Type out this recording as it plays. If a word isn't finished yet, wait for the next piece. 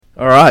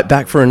All right,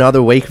 back for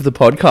another week of the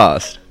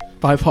podcast.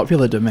 By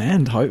popular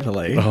demand,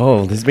 hopefully.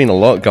 Oh, there's been a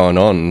lot going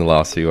on in the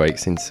last few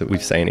weeks since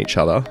we've seen each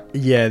other.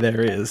 Yeah,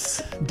 there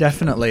is.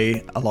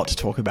 Definitely a lot to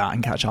talk about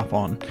and catch up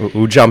on.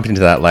 We'll jump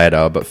into that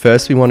later, but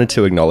first we wanted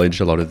to acknowledge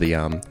a lot of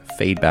the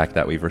feedback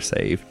that we've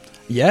received.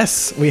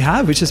 Yes, we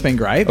have, which has been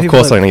great. Of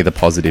course, only the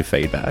positive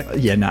feedback.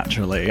 Yeah,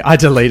 naturally. I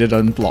deleted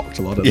and blocked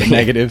a lot of the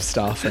negative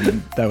stuff,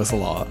 and there was a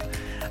lot.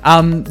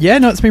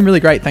 It's been really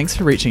great. Thanks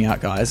for reaching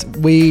out, guys.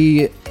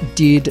 We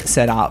did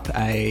set up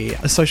a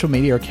social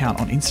media account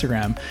on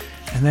Instagram,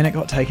 and then it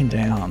got taken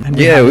down. And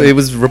it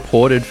was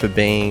reported for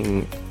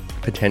being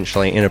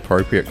potentially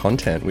inappropriate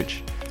content,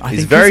 which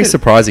is very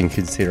surprising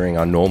considering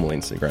our normal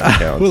Instagram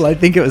accounts. Well, I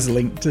think it was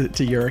linked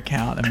to your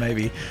account and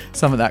maybe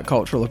some of that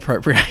cultural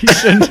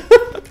appropriation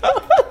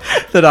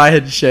that I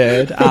had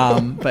shared.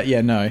 But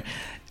yeah, no.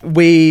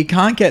 We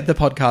can't get the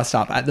podcast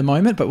up at the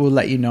moment, but we'll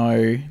let you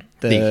know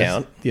the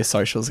account, the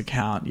socials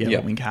account,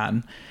 when we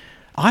can.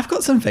 I've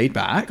got some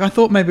feedback. I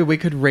thought maybe we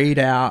could read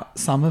out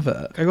some of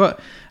it. I got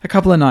a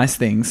couple of nice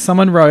things.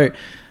 Someone wrote,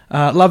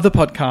 love the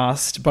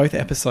podcast, both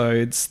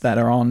episodes that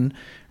are on.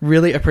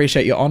 Really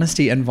appreciate your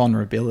honesty and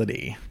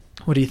vulnerability.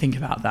 What do you think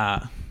about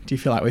that? Do you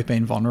feel like we've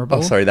been vulnerable?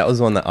 Oh, sorry, that was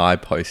one that I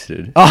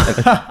posted.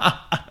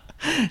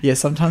 Yeah,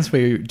 sometimes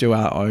we do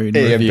our own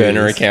reviews.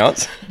 Burner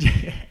accounts.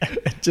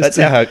 That's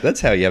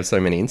how you have so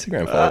many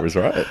Instagram followers,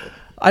 right?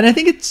 And I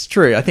think it's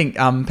true. I think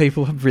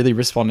people have really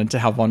responded to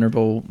how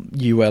vulnerable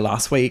you were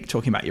last week,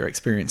 talking about your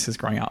experiences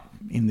growing up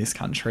in this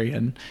country.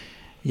 And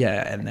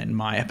then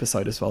my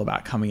episode as well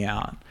about coming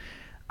out.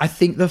 I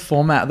think the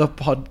format of the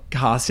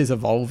podcast is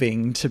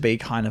evolving to be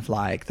kind of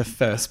like the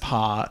first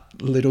part,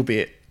 a little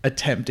bit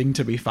attempting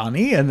to be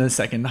funny, and the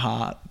second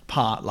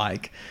part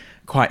like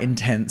quite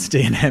intense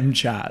D&M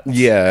chat.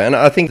 Yeah, and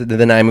I think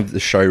the name of the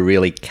show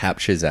really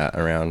captures that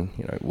around,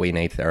 we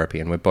need therapy,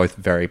 and we're both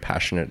very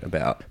passionate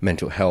about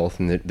mental health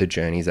and the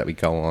journeys that we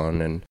go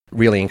on, and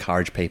really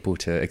encourage people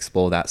to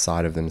explore that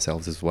side of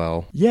themselves as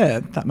well. Yeah,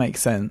 that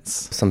makes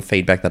sense. Some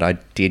feedback that I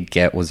did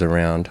get was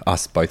around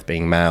us both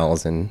being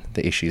males and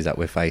the issues that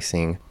we're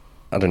facing.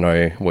 I don't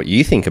know what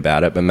you think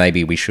about it, but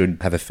maybe we should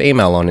have a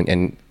female on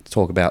and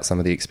talk about some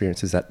of the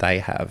experiences that they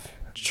have.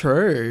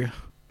 True.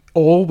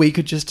 Or we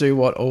could just do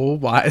what all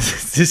white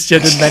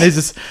cisgendered men is,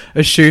 just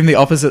assume the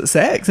opposite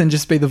sex and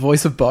just be the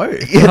voice of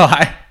both.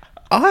 Yeah.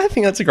 I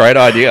think that's a great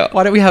idea.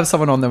 Why don't we have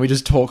someone on there, we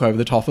just talk over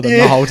the top of them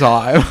the whole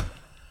time?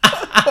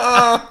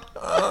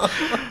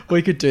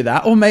 We could do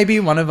that. Or maybe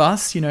one of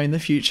us, in the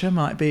future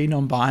might be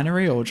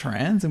non-binary or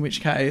trans, in which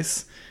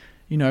case,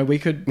 we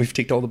could... We've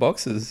ticked all the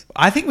boxes.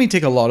 I think we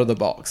tick a lot of the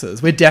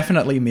boxes. We're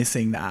definitely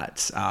missing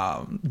that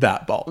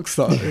box,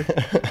 though.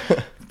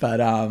 But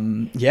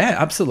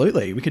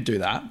absolutely. We could do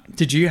that.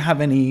 Did you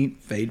have any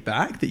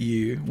feedback that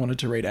you wanted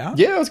to read out?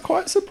 Yeah, I was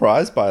quite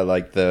surprised by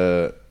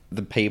the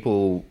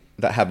people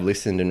that have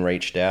listened and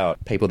reached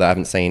out, people that I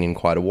haven't seen in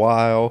quite a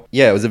while.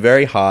 Yeah, it was a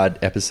very hard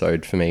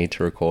episode for me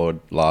to record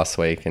last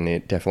week, and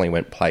it definitely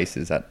went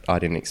places that I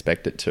didn't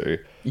expect it to.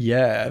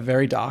 Yeah,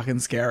 very dark and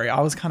scary.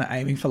 I was kind of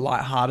aiming for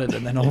lighthearted,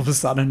 and then all of a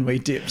sudden we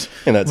dipped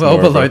and that's well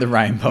below the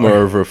rainbow.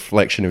 More of a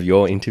reflection of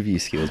your interview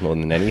skills more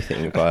than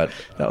anything. But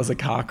that was a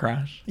car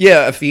crash.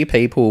 Yeah, a few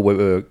people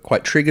were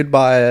quite triggered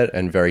by it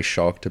and very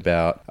shocked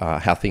about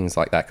how things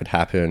like that could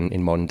happen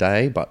in modern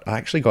day. But I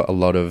actually got a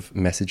lot of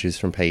messages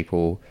from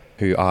people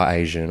who are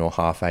Asian or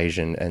half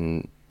Asian,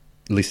 and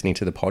listening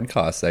to the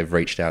podcast, they've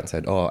reached out and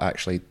said, oh,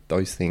 actually,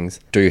 those things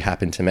do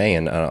happen to me.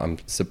 And I'm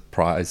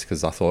surprised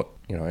because I thought,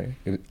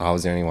 I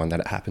was the only one that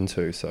it happened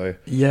to. So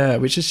yeah,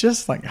 which is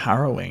just like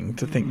harrowing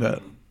to think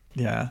that,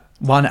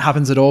 one, it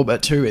happens at all,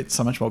 but two, it's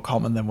so much more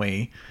common than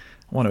we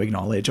want to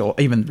acknowledge or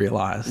even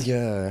realise.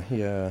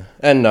 Yeah.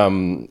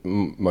 And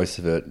most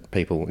of it,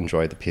 people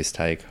enjoy the piss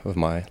take of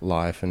my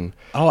life. And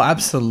oh,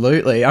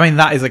 absolutely. I mean,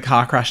 that is a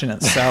car crash in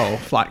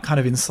itself, like kind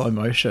of in slow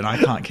motion. I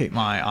can't keep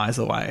my eyes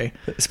away.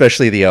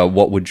 Especially the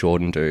what would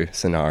Jordan do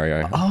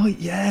scenario. Oh,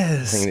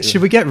 yes.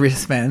 Should we get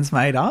wristbands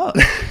made up?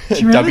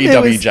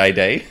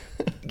 WWJD?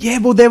 Yeah,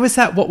 well, there was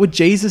that, what would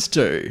Jesus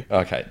do?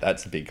 Okay,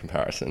 that's a big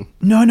comparison.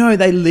 No,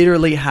 they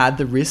literally had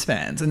the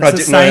wristbands. And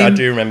it's I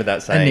do remember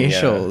that saying.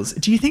 Initials. Yeah.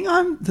 Do you think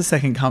I'm the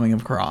second coming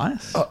of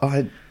Christ?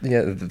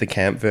 The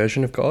camp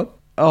version of God?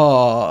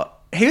 Oh,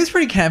 he was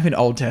pretty camp in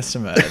Old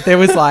Testament. There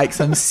was like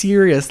some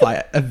serious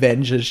like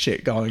Avengers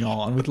shit going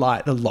on with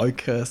like the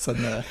locusts and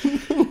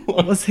the...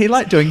 Was he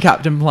like doing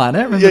Captain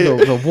Planet?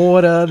 Remember the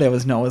water? There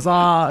was Noah's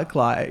Ark,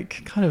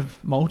 like kind of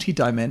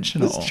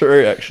multi-dimensional. It's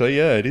true, actually.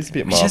 Yeah, it is a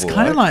bit Marvel. It's just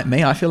kind of like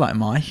me. I feel like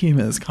my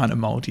humour is kind of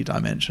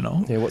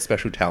multi-dimensional. Yeah, what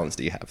special talents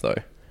do you have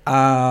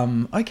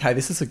though? Okay,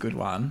 this is a good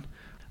one.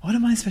 What are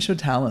my special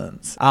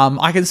talents?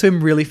 I can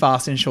swim really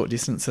fast in short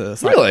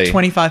distances. Like really?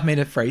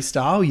 25-meter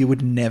freestyle, you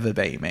would never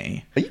beat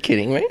me. Are you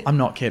kidding me? I'm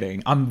not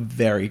kidding. I'm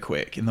very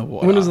quick in the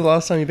water. When was the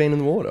last time you've been in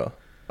the water?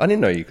 I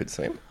didn't know you could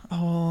swim.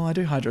 Oh, I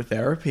do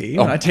hydrotherapy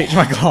when I teach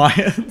my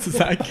clients. Does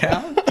that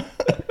count?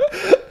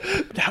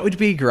 That would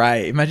be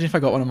great. Imagine if I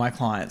got one of my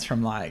clients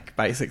from like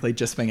basically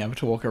just being able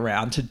to walk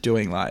around to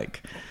doing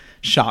like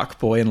Shark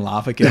Boy and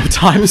Lava Girl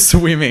type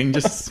swimming,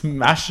 just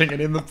smashing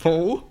it in the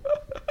pool.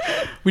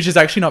 Which is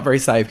actually not very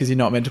safe because you're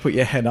not meant to put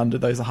your head under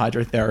those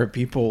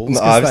hydrotherapy pools.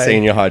 I've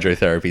seen your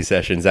hydrotherapy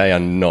sessions. They are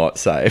not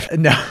safe.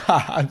 No,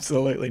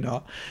 absolutely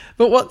not.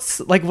 But what's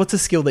a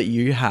skill that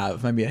you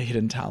have? Maybe a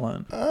hidden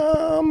talent?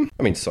 I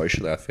mean,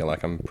 socially, I feel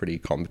like I'm pretty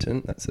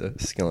competent. That's a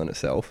skill in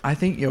itself. I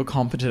think you're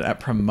competent at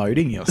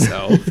promoting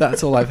yourself.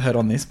 That's all I've heard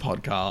on this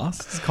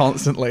podcast. It's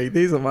constantly,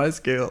 these are my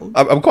skills.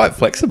 I'm quite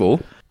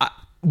flexible.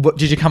 What,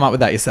 did you come up with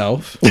that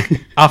yourself?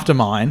 After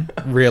mine?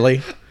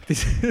 Really?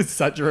 This is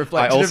such a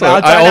reflection of our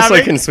I dynamic.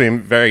 also can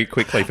swim very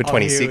quickly for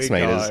 26 here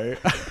we meters.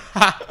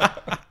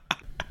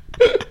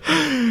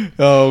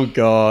 Oh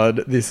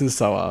God, this is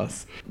so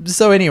us.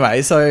 So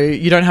anyway, so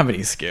you don't have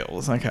any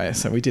skills. Okay,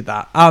 so we did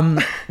that.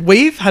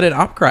 We've had an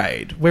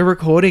upgrade. We're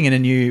recording in a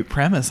new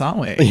premise, aren't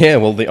we? Yeah,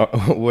 well,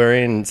 we're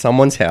in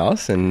someone's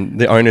house and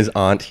the owners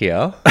aren't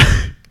here.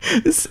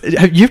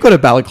 You've got a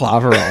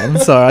balaclava on,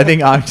 so I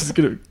think I'm just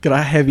gonna get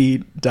a heavy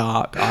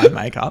dark eye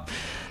makeup.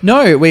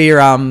 No,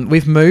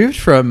 we've moved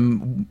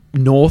from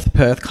North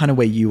Perth, kind of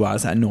where you are,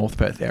 is that North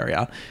Perth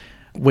area.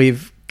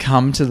 We've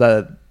come to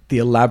the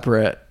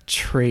elaborate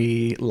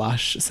tree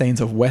lush scenes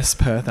of West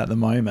Perth at the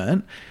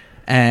moment,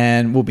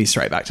 and we'll be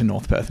straight back to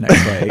North Perth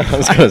next week. I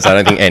was going to say, I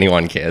don't think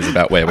anyone cares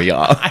about where we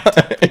are. I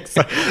don't think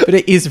so. But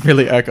it is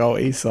really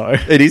echoey, so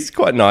It is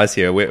quite nice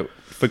here.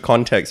 For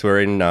context,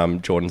 we're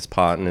in Jordan's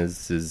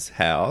partner's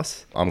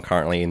house. I'm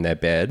currently in their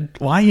bed.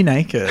 why are you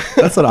naked?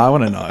 That's what I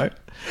want to know.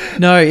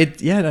 No,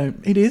 it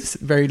is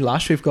very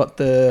lush. We've got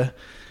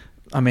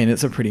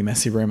it's a pretty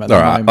messy room at the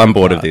All right, moment. I'm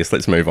bored of but this.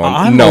 Let's move on.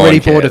 I'm No already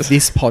one bored cares. of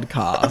this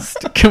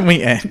podcast. Can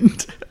we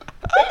end?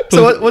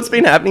 So what's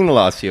been happening the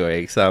last few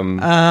weeks?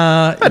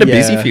 I had a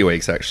busy yeah. few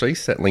weeks, actually,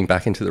 settling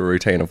back into the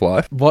routine of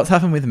life. What's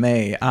happened with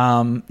me?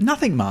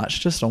 Nothing much.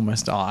 Just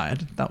almost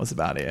died. That was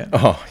about it.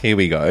 Oh, here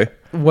we go.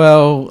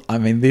 Well, I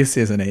mean, this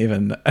isn't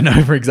even an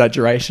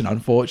over-exaggeration,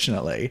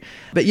 unfortunately.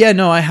 But yeah,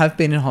 no, I have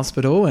been in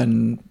hospital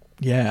and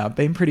yeah, I've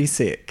been pretty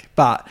sick.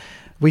 But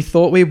we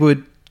thought we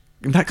would...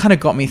 That kind of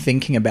got me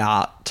thinking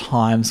about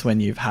times when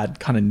you've had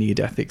kind of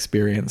near-death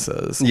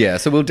experiences. Yeah,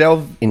 so we'll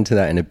delve into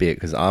that in a bit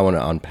because I want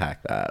to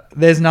unpack that.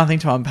 There's nothing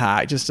to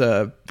unpack. Just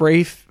a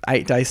brief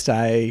 8-day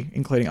stay,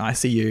 including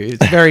ICU.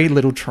 It's very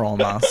little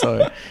trauma.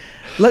 So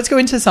let's go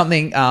into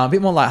something a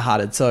bit more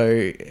lighthearted.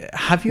 So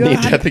have you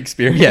ever Near-death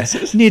experiences?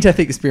 Yes,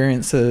 near-death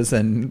experiences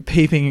and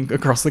peeping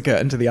across the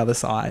curtain to the other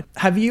side.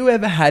 Have you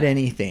ever had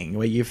anything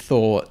where you've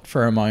thought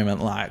for a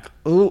moment like,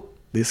 oh,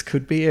 this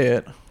could be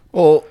it?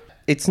 Well,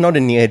 it's not a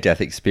near-death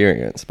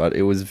experience, but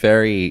it was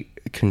very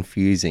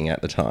confusing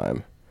at the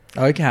time.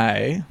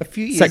 Okay. A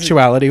few years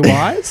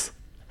Sexuality-wise?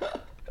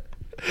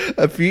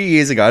 A few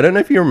years ago, I don't know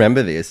if you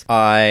remember this,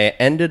 I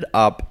ended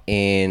up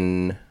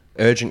in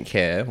urgent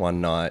care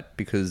one night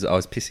because I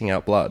was pissing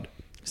out blood.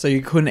 So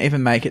you couldn't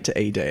even make it to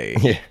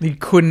ED? Yeah. You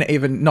couldn't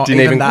even, not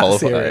Didn't even even that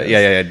qualify. serious?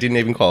 Yeah. Didn't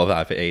even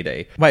qualify for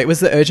ED. Wait, was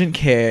the urgent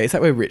care, is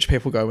that where rich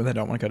people go when they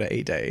don't want to go to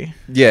ED?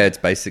 Yeah, it's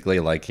basically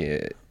like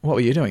What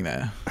were you doing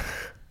there?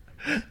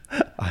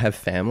 I have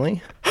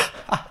family,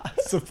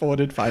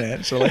 Supported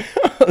financially.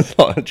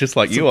 just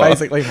like you So are.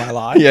 basically my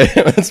life. Yeah,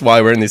 that's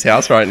why we're in this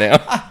house right now.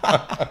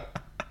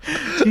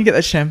 Can you get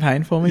that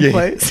champagne for me, Yeah.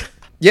 please?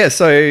 Yeah,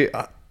 so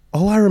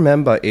all I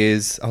remember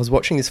is I was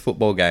watching this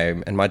football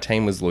game and my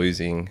team was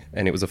losing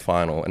and it was a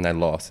final and they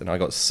lost and I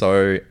got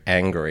so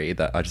angry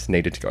that I just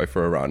needed to go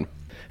for a run.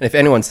 And if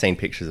anyone's seen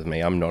pictures of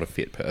me, I'm not a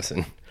fit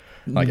person.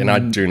 And I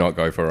do not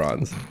go for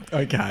runs.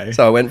 Okay.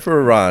 So I went for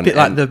a run. Bit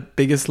like and- the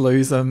Biggest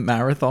Loser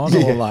marathon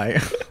or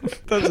like...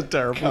 That's a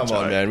terrible Come joke.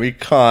 on, man. We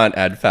can't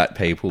add fat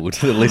people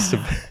to the list of...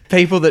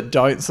 People that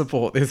don't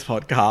support this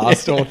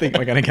podcast or think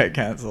we're going to get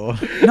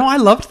cancelled. No, I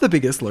loved The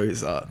Biggest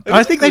Loser. I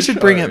was think a they good should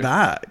bring show. it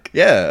back.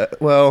 Yeah,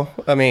 well,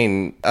 I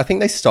mean, I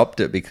think they stopped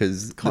it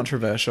because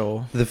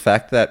Controversial. the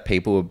fact that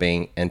people were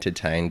being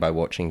entertained by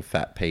watching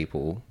fat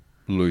people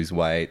lose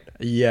weight.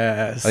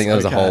 Yes. I think there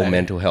was a whole okay.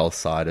 mental health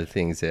side of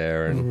things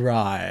there. And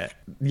Right.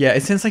 Yeah,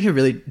 it sounds like a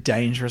really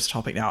dangerous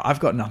topic now. I've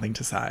got nothing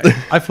to say.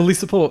 I fully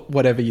support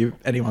whatever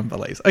anyone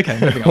believes. Okay,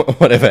 moving on.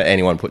 whatever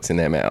anyone puts in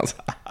their mouths.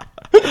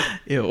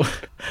 Ew.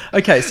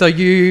 Okay, so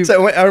you...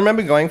 So I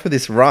remember going for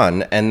this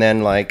run and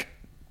then like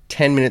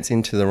 10 minutes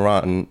into the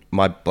run,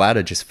 my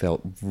bladder just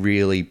felt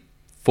really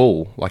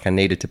full, like I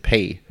needed to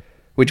pee,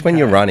 which when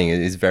you're running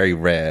is very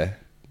rare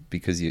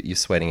because you're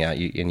sweating out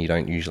and you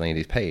don't usually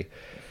need to pee.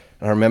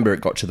 And I remember it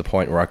got to the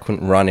point where I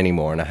couldn't run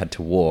anymore and I had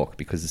to walk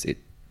because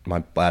my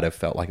bladder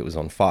felt like it was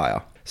on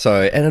fire.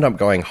 So I ended up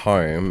going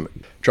home,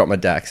 dropped my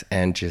Dax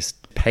and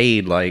just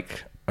peed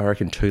like, I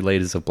reckon 2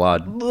 litres of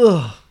blood.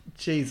 Ugh,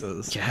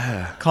 Jesus.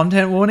 Yeah.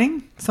 Content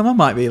warning? Someone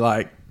might be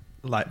like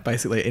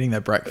basically eating their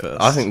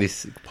breakfast. I think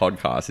this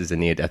podcast is a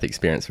near-death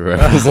experience for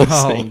whoever's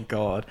listening. Oh,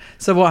 God.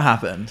 So what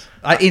happened?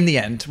 In the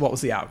end, what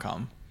was the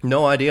outcome?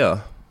 No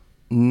idea.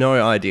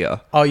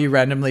 Oh, you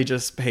randomly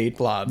just peed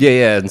blood?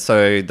 Yeah. And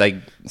so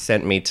they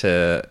sent me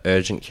to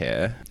urgent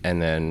care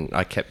and then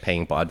I kept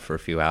peeing blood for a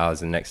few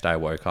hours and the next day I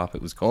woke up,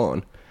 it was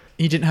gone.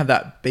 You didn't have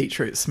that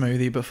beetroot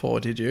smoothie before,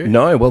 did you?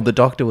 No, well, the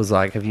doctor was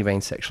like, have you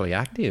been sexually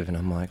active? And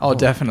I'm like, Oh,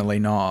 definitely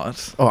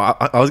not.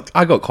 Oh,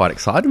 I got quite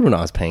excited when I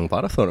was peeing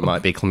blood. I thought it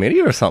might be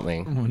chlamydia or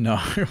something. Oh, no.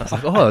 I was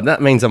like, oh,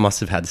 that means I must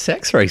have had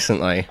sex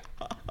recently.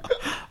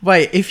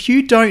 Wait, if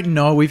you don't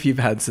know if you've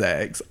had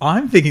sex,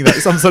 I'm thinking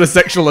that's some sort of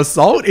sexual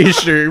assault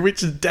issue,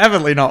 which is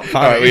definitely not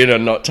funny. All right, we're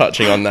not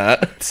touching on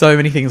that. So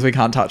many things we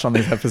can't touch on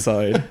this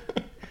episode.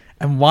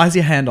 And why is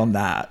your hand on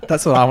that?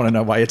 That's what I want to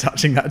know, why you're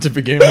touching that to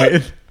begin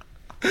with.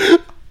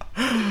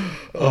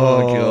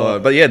 Oh,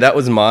 God. But yeah, that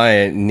was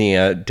my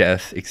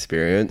near-death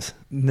experience.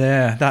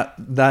 Yeah,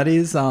 that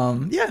is,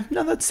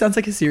 that sounds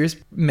like a serious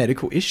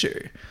medical issue.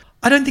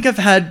 I don't think I've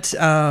had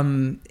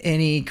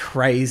any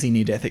crazy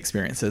near-death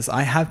experiences.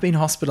 I have been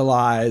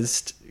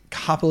hospitalized a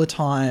couple of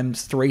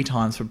times, 3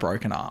 times for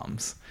broken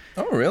arms.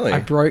 Oh, really?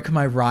 I broke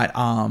my right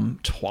arm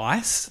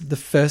twice. The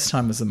first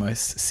time was the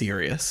most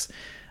serious.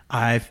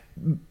 I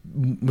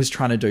was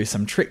trying to do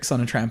some tricks on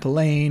a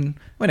trampoline,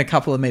 went a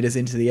couple of meters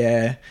into the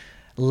air,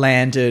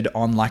 landed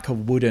on like a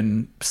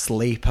wooden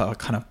sleeper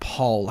kind of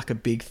pole, like a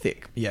big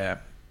thick,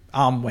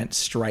 arm went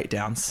straight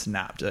down,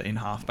 snapped it in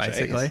half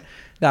basically. Jeez.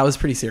 That was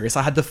pretty serious.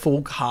 I had the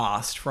full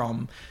cast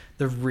from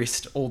the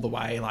wrist all the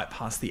way like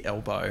past the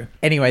elbow.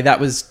 Anyway, that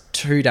was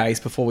 2 days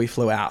before we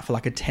flew out for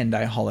like a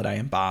 10-day holiday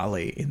in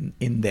Bali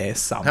in their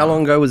summer. How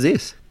long ago was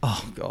this?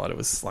 Oh God, it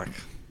was like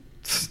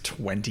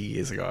 20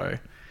 years ago.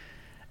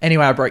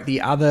 Anyway, I broke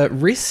the other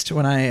wrist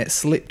when I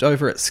slipped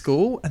over at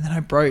school, and then I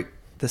broke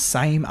the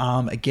same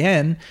arm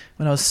again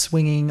when I was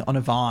swinging on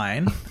a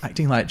vine,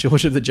 acting like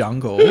George of the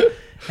Jungle,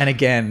 and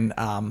again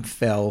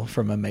fell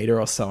from a meter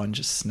or so and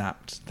just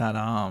snapped that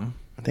arm.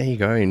 There you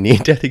go,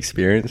 near-death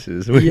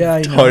experiences. We've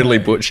totally totally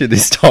butchered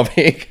this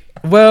topic.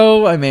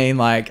 Well, I mean,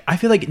 like, I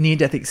feel like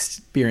near-death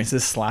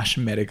experiences /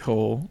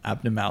 medical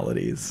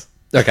abnormalities.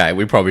 Okay,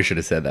 we probably should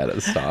have said that at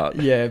the start.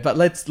 Yeah, but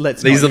let's.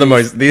 These are the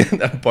most.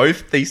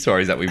 Both these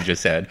stories that we've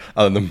just said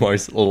are the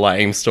most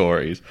lame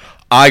stories.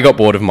 I got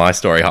bored of my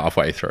story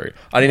halfway through.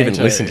 I didn't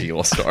even listen to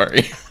your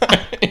story.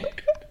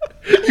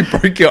 You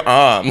broke your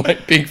arm,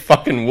 like big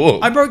fucking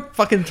whoop. I broke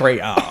fucking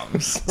 3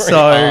 arms.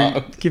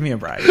 Give me a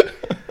break.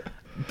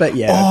 But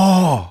yeah.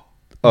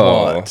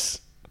 Oh.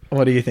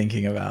 What are you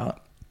thinking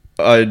about?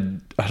 I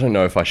don't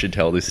know if I should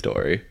tell this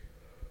story.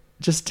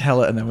 Just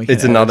tell it and then we can...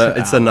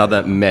 It's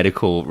another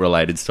medical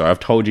related story.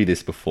 I've told you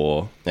this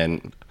before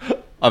and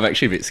I'm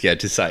actually a bit scared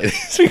to say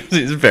this because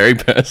it's very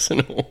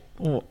personal.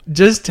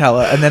 Just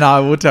tell it and then I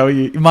will tell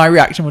you. My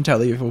reaction will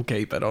tell you if we'll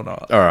keep it or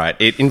not. All right.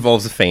 It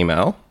involves a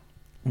female.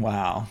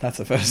 Wow. That's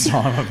the first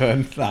time I've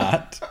heard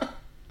that.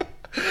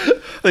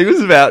 I think it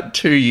was about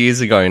 2 years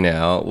ago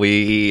now.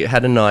 We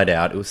had a night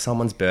out. It was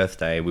someone's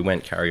birthday. We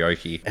went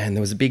karaoke and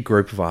there was a big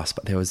group of us,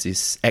 but there was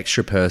this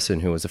extra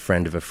person who was a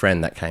friend of a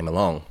friend that came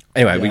along.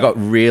 Anyway, we got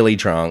really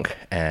drunk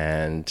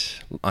and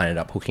I ended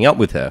up hooking up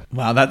with her.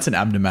 Wow, that's an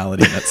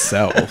abnormality in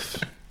itself.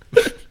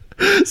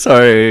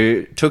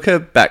 So took her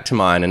back to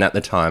mine, and at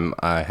the time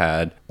I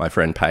had my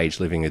friend Paige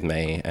living with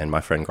me and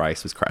my friend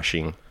Grace was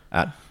crashing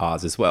at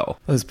ours as well.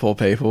 Those poor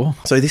people.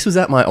 So this was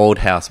at my old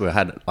house where I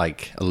had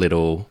like a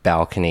little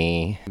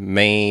balcony.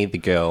 Me, the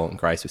girl, and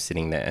Grace were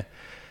sitting there.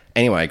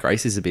 Anyway,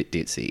 Grace is a bit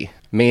ditzy.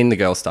 Me and the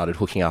girl started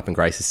hooking up and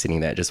Grace is sitting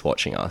there just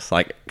watching us,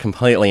 like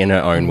completely in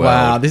her own world.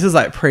 Wow, this is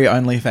like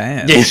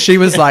pre-OnlyFans. Yeah. She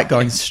was like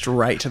going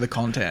straight to the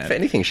content. If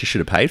anything, she should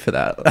have paid for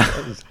that.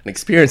 That was an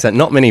experience that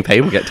not many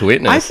people get to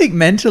witness. I think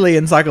mentally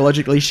and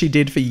psychologically she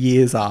did for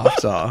years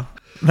after.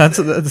 That's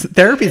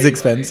therapy's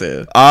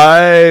expensive.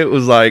 I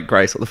was like,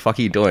 Grace, what the fuck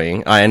are you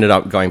doing? I ended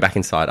up going back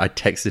inside. I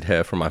texted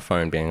her from my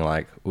phone being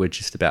like, we're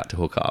just about to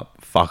hook up.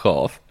 Fuck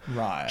off.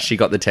 Right. She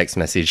got the text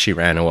message. She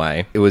ran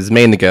away. It was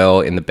me and the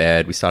girl in the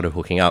bed. We started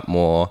hooking up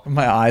more.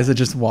 My eyes are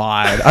just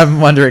wide.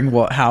 I'm wondering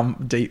how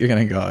deep you're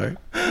going to go.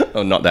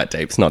 Oh, not that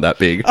deep. It's not that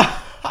big.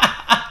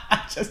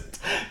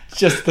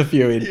 Just the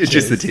few inches.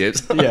 Just the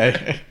tips.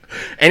 Yeah.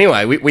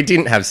 Anyway, we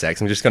didn't have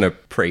sex. I'm just going to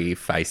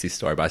preface this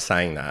story by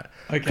saying that.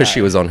 Okay. Because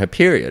she was on her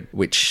period,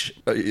 which,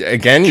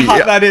 again...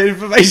 Cut that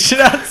information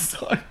out.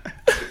 So...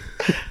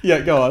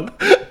 Yeah, go on.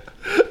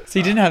 So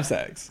you didn't have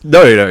sex?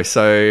 No.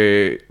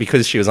 So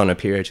because she was on her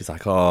period, she's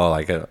like,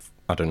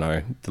 I don't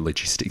know, the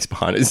logistics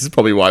behind it. This is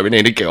probably why we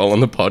need a girl on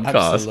the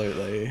podcast.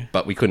 Absolutely.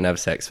 But we couldn't have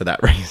sex for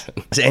that reason.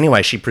 So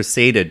anyway, she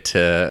proceeded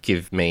to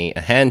give me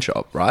a hand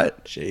job, right?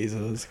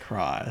 Jesus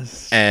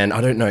Christ. And I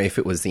don't know if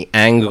it was the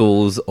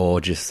angles or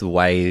just the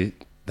way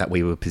that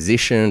we were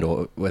positioned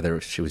or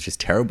whether she was just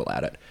terrible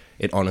at it.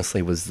 It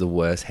honestly was the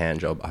worst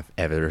hand job I've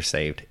ever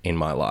received in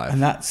my life.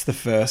 And that's the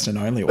first and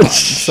only one.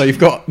 So you've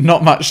got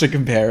not much to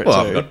compare it to.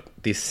 I've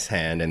got this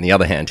hand and the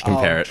other hand to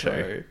compare it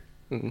true.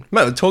 to.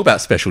 Man, talk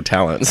about special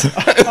talents. All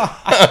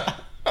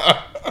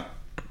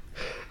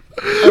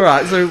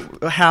right.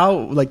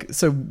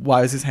 So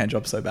why was this hand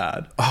job so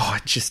bad? Oh,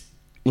 just,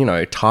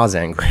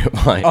 Tarzan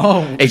grip.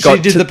 Like, she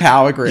did the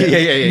power grip.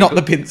 Yeah. Not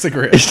the pincer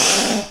grip.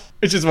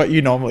 Which is what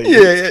you normally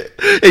use. Yeah.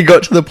 It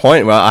got to the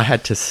point where I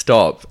had to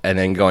stop and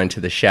then go into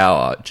the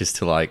shower just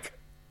to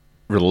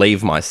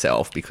relieve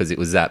myself because it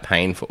was that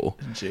painful.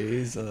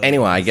 Jesus.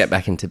 Anyway, I get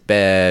back into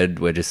bed.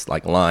 We're just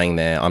like lying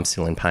there. I'm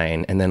still in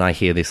pain. And then I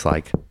hear this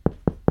like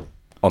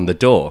on the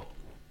door.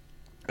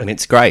 And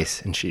it's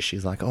Grace. And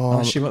she's like,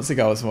 Oh, she wants to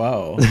go as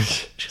well.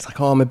 she's like,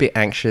 I'm a bit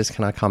anxious.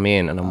 Can I come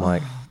in? And I'm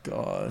like,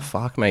 God.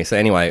 fuck me. So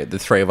anyway, the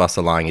three of us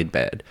are lying in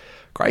bed.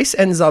 Grace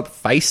ends up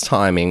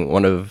FaceTiming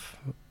one of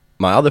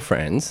my other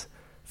friends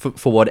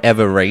for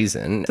whatever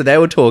reason. So they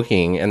were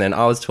talking and then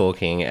I was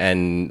talking,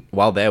 and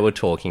while they were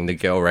talking, the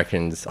girl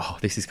reckons, oh,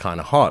 this is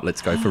kind of hot.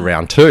 Let's go for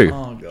round 2.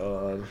 Oh,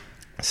 God.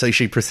 So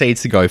she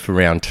proceeds to go for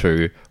round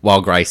 2 while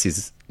Grace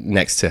is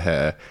next to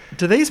her.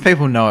 Do these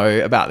people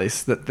know about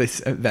that this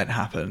event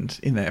happened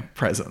in their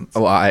presence?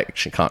 Oh, I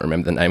actually can't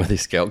remember the name of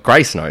this girl.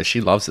 Grace knows. She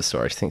loves the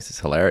story. She thinks it's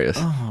hilarious.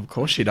 Oh, of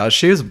course she does.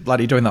 She was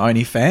bloody doing the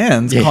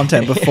OnlyFans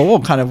content before,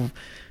 kind of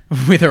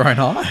with her own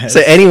eyes.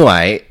 So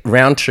anyway,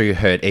 round 2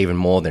 hurt even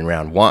more than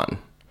round 1.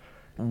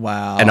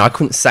 Wow. And I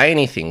couldn't say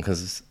anything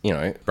because, you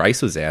know,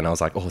 Grace was there and I was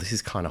like, oh, this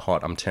is kind of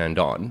hot. I'm turned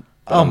on.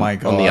 But Oh my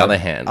God. On the other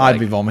hand, I'd like,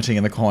 be vomiting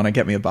in the corner.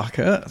 Get me a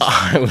bucket.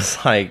 I was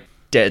like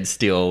dead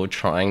still,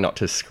 trying not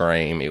to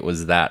scream. It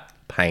was that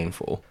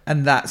painful.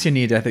 And that's your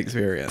near-death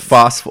experience.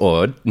 Fast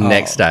forward,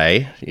 next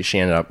day, she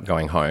ended up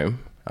going home.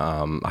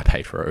 I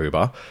paid for her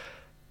Uber.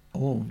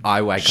 Oh,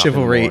 I wake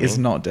chivalry up in the is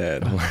not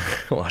dead.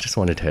 Well, I just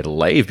wanted her to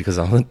leave because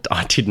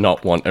I did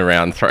not want a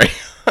round 3.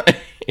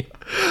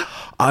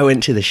 I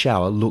went to the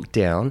shower, looked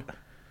down,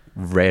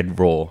 red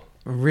raw.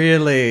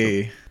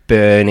 Really?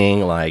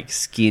 Burning, like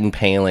skin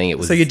peeling. It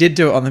was So you did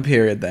do it on the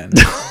period then?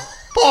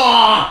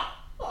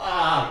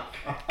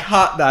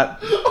 Cut that.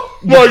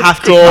 You my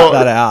have to God.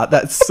 cut that out.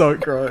 That's so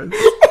gross.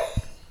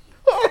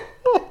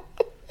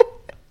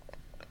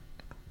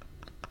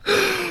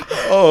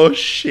 Oh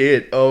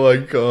shit. Oh my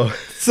God.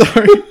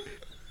 Sorry.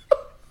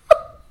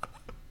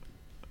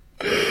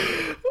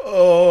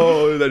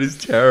 Oh, that is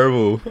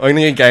terrible.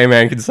 Only a gay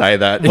man can say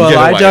that. and Well, get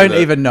I away don't with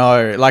it. even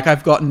know. Like,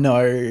 I've got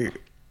no...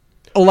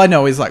 All I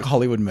know is, like,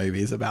 Hollywood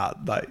movies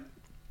about, like,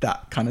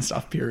 that kind of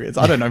stuff, periods.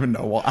 I don't even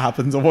know what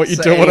happens or what you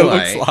So do, what it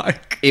anyway, looks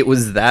like. It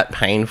was that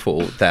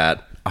painful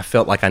that I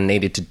felt like I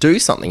needed to do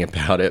something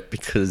about it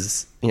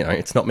because, you know,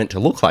 it's not meant to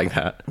look like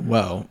that.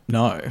 Well,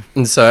 no.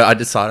 And so I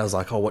decided, I was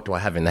like, oh, what do I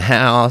have in the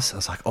house? I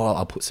was like, oh,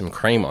 I'll put some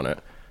cream on it.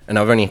 And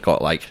I've only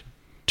got like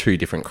 2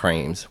 different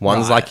creams.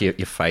 One's Right. like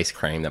your face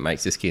cream that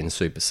makes your skin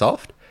super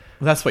soft.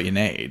 Well, that's what you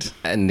need.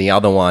 And the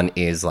other one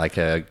is like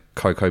a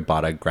cocoa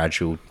butter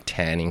gradual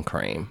tanning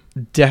cream.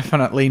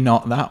 Definitely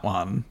not that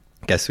one.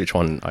 Guess which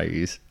one I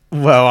use?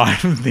 Well,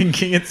 I'm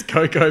thinking it's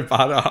cocoa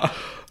butter.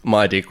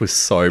 My dick was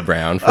so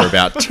brown for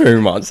about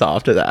 2 months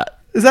after that.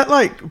 Is that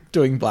like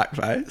doing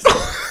blackface?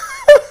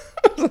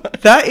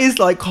 That is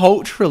like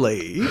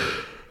culturally,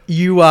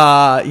 you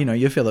are, you know,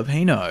 you're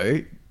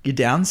Filipino, you're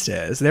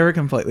downstairs, they're a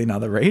completely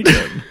another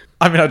region.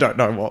 I mean, I don't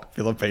know what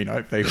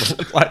Filipino people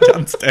look like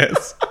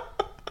downstairs.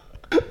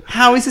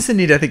 How is this a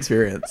near-death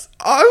experience?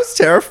 I was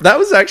terrified. That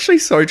was actually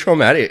so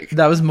traumatic.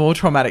 That was more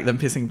traumatic than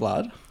pissing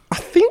blood. I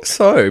think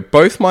so.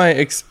 Both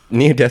my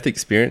near-death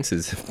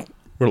experiences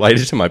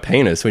related to my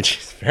penis, which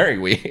is very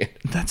weird.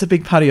 That's a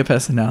big part of your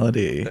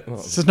personality. Well,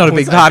 It's just not a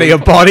was big that part of big your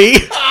body.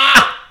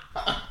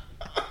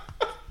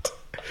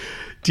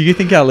 Do you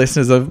think our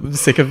listeners are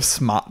sick of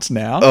smut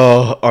now?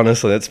 Oh,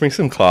 honestly, let's bring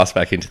some class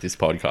back into this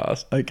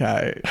podcast.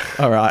 Okay.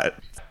 All right.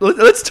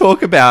 Let's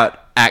talk about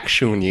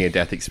actual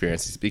near-death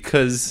experiences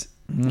because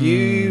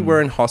you were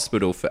in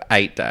hospital for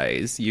 8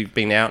 days. You've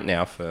been out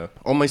now for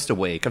almost a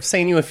week. I've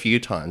seen you a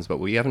few times, but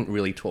we haven't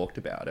really talked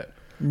about it.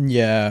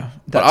 Yeah.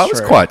 But That's I was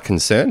true. quite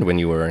concerned when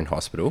you were in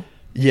hospital.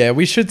 Yeah,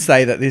 we should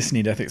say that this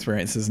near-death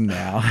experience is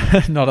now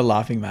not a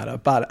laughing matter,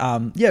 but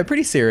yeah,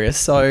 pretty serious.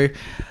 So,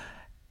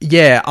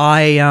 yeah,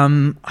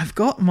 I've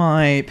got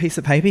my piece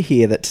of paper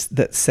here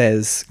that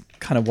says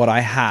kind of what I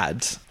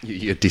had.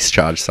 Your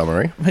discharge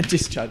summary. My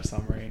discharge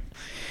summary.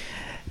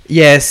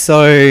 Yeah,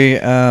 so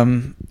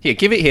Here,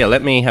 give it here.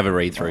 Let me have a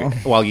read through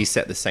while you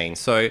set the scene.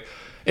 So,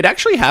 it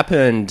actually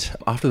happened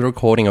after the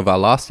recording of our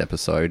last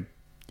episode.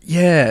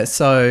 yeah,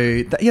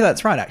 so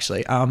that's right.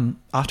 Actually,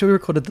 after we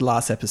recorded the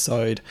last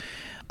episode,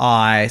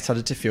 I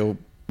started to feel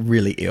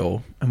really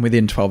ill, and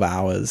within 12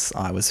 hours,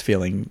 I was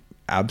feeling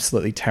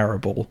absolutely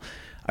terrible.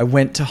 I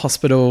went to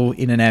hospital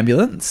in an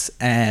ambulance,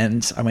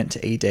 and I went to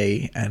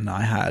ED, and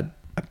I had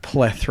a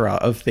plethora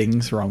of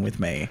things wrong with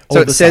me. So All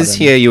of it a says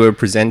sudden- here you were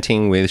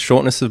presenting with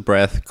shortness of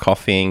breath,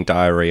 coughing,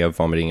 diarrhea,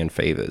 vomiting, and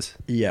fevers.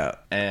 yeah.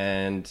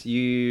 And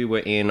you were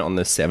in on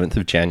the 7th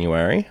of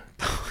January.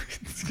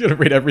 It's gonna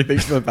read everything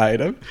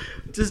verbatim.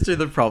 Just do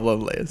the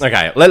problem list.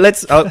 Okay,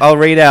 I'll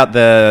read out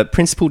the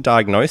principal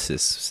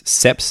diagnosis,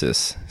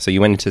 sepsis. So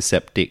you went into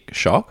septic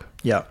shock.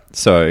 Yeah.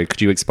 So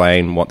could you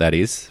explain what that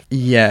is?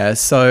 Yeah,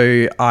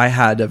 so I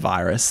had a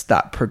virus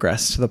that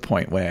progressed to the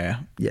point where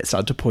it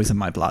started to poison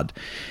my blood.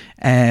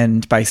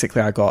 And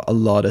basically I got a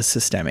lot of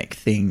systemic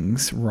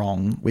things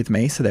wrong with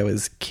me. So there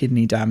was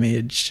kidney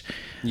damage.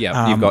 Yeah,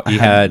 I you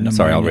had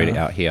sorry, I'll pneumonia. read it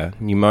out here.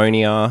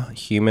 Pneumonia,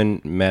 human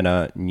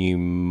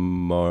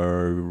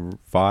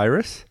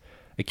metapneumovirus,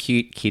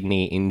 acute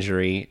kidney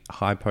injury,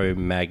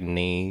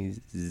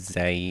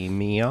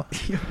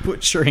 hypomagnesemia. You're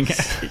butchering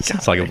it.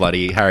 It's like a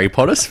bloody Harry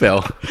Potter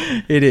spell.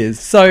 It is.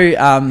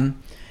 So,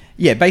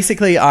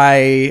 basically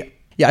I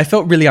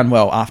felt really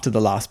unwell after the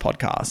last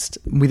podcast.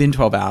 Within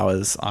 12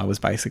 hours, I was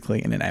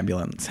basically in an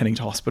ambulance heading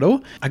to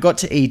hospital. I got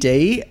to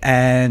ED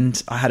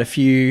and I had a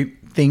few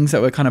things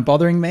that were kind of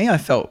bothering me. I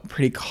felt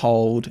pretty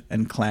cold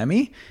and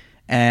clammy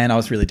and I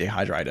was really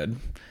dehydrated.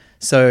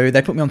 So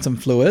they put me on some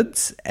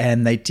fluids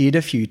and they did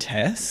a few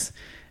tests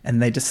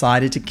and they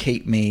decided to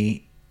keep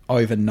me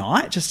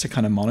overnight just to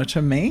kind of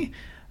monitor me.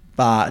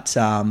 But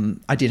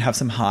I did have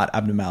some heart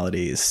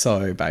abnormalities.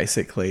 So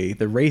basically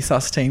the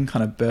resus team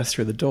kind of burst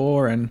through the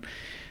door and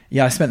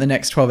I spent the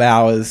next 12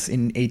 hours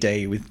in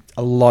ED with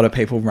a lot of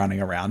people running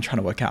around trying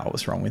to work out what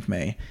was wrong with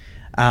me.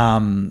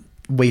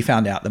 We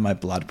found out that my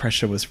blood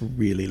pressure was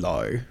really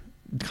low,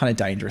 kind of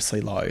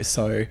dangerously low.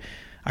 So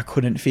I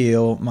couldn't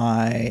feel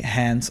my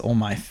hands or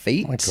my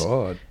feet. Oh my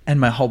God. And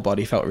my whole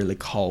body felt really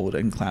cold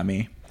and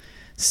clammy.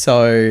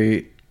 So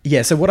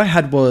what I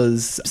had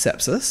was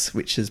sepsis,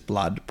 which is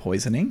blood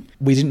poisoning.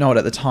 We didn't know it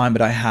at the time,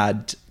 but I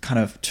had kind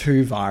of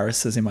 2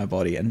 viruses in my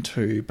body and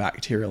 2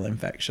 bacterial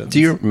infections. Do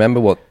you remember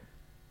what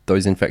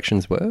those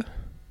infections were?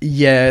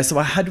 Yeah, so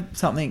I had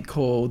something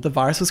called, the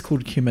virus was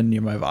called human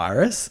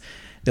pneumovirus.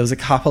 There was a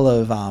couple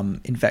of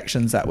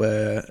infections that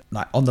were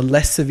like on the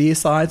less severe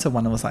side. So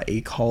one was like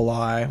E.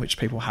 coli, which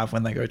people have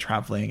when they go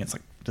traveling. It's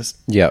like just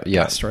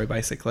gastro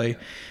basically,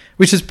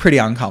 which is pretty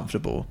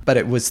uncomfortable. But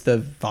it was the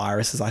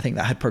viruses, I think,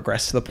 that had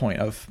progressed to the point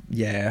of,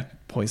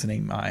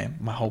 poisoning my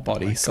whole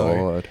body.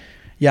 God.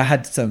 I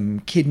had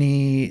some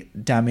kidney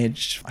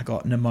damage. I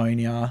got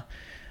pneumonia.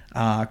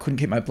 I couldn't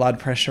keep my blood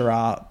pressure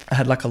up. I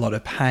had like a lot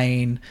of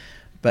pain.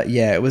 But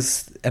it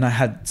was, and I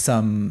had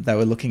they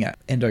were looking at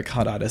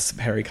endocarditis,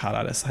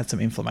 pericarditis. I had some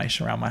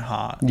inflammation around my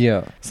heart.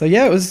 Yeah. So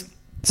it was.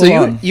 So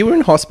you were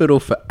in hospital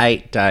for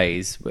 8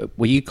 days.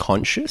 Were you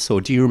conscious or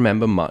do you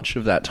remember much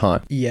of that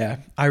time? Yeah,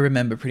 I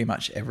remember pretty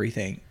much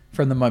everything.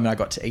 From the moment I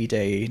got to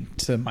ED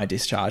to my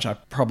discharge, I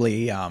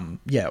probably,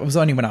 it was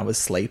only when I was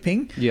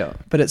sleeping. Yeah.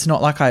 But it's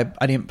not like I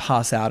didn't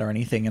pass out or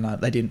anything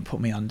and they didn't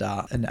put me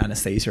under an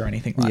anesthesia or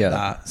anything like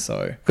that.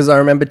 So. Because I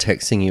remember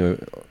texting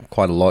you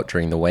quite a lot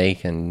during the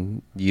week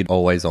and you'd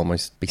always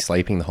almost be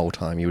sleeping the whole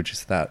time. You were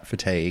just that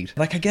fatigued.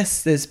 Like, I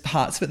guess there's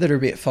parts of it that are a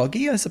bit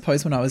foggy, I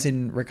suppose, when I was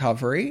in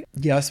recovery.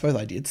 Yeah, I suppose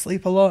I did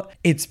sleep a lot.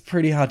 It's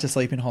pretty hard to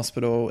sleep in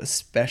hospital,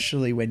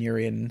 especially when you're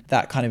in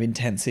that kind of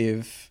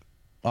intensive.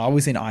 I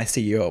was in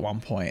ICU at one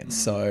point.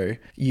 So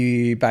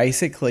you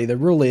basically, the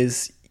rule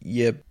is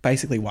you're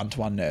basically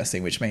one-to-one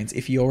nursing, which means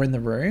if you're in the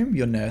room,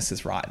 your nurse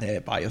is right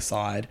there by your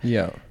side.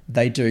 Yeah.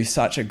 They do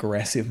such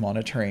aggressive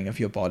monitoring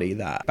of your body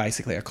that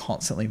basically are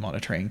constantly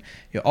monitoring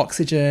your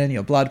oxygen,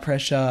 your blood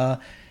pressure,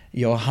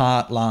 your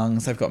heart,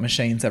 lungs. They've got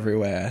machines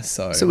everywhere.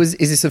 So is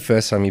this the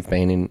first time you've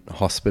been in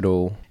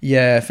hospital?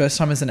 Yeah, first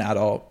time as an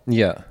adult.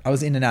 Yeah. I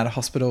was in and out of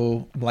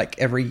hospital like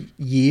every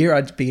year.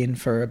 I'd be in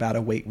for about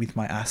a week with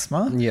my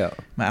asthma. Yeah.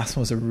 My asthma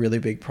was a really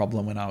big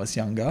problem when I was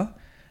younger.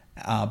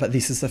 But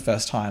this is the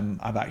first time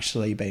I've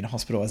actually been in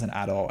hospital as an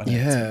adult and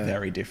it's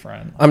very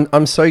different.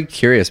 I'm so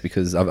curious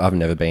because I've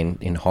never been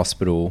in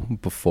hospital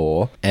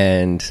before,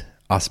 and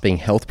us being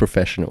health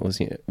professionals,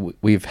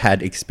 we've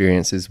had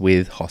experiences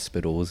with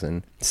hospitals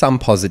and some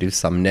positive,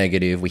 some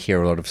negative. We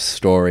hear a lot of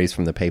stories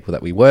from the people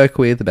that we work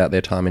with about their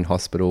time in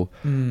hospital.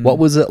 What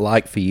was it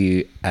like for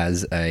you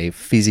as a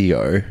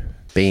physio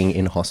being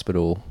in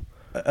hospital?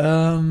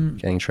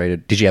 Getting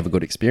treated. Did you have a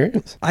good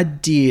experience? I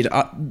did.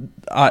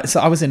 So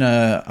I was in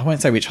I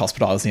won't say which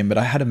hospital I was in, but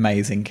I had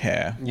amazing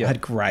care. I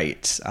had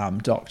great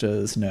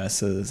doctors,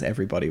 nurses,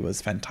 everybody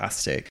was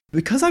fantastic.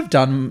 Because I've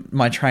done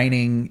my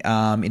training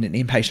in an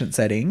inpatient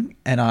setting,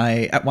 and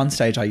at one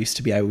stage I used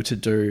to be able to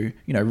do,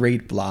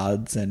 read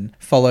bloods and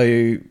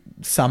follow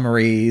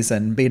summaries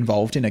and be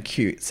involved in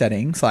acute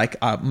settings. Like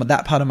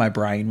that part of my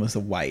brain was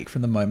awake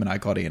from the moment I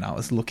got in. I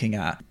was looking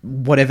at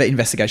whatever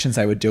investigations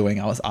they were doing.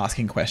 I was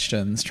asking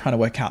questions, trying to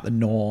work out the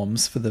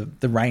norms for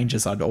the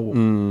ranges I'd all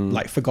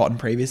forgotten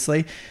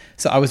previously.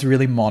 So I was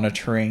really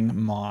monitoring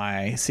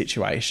my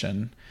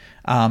situation.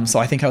 So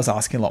I think I was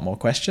asking a lot more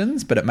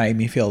questions, but it made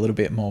me feel a little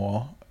bit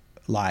more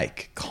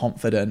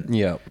confident.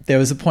 Yeah. There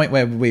was a point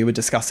where we were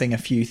discussing a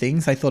few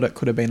things. I thought it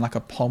could have been like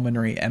a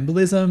pulmonary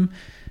embolism.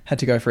 Had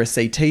to go for a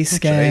CT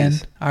scan.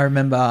 I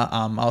remember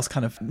I was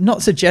kind of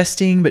not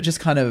suggesting, but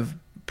just kind of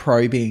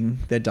probing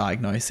their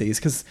diagnoses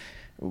because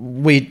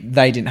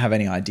they didn't have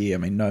any idea. I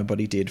mean,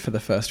 nobody did for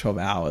the first 12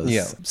 hours.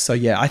 Yeah. So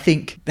I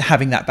think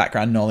having that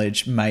background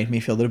knowledge made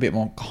me feel a little bit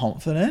more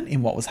confident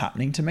in what was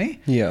happening to me.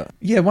 Yeah.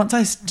 Yeah. Once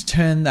I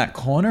turned that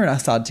corner and I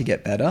started to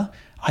get better,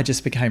 I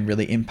just became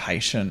really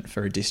impatient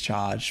for a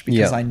discharge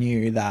because I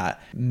knew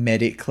that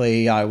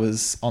medically I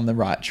was on the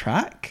right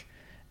track.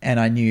 And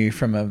I knew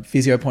from a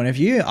physio point of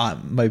view,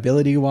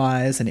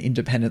 mobility-wise and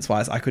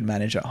independence-wise, I could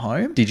manage at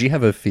home. Did you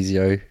have a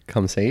physio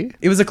come see you?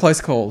 It was a close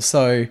call.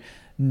 So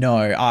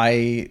No,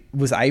 I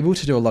was able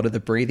to do a lot of the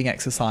breathing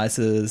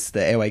exercises,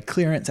 the airway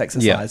clearance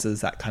exercises,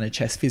 that kind of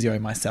chest physio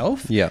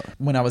myself. Yeah.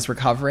 When I was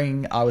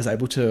recovering, I was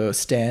able to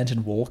stand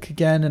and walk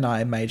again, and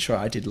I made sure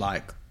I did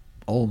like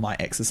all my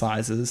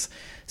exercises.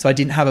 So I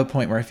didn't have a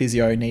point where a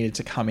physio needed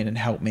to come in and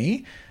help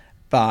me.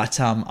 But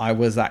I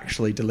was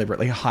actually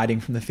deliberately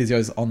hiding from the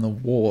physios on the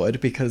ward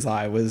because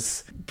I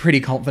was pretty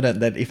confident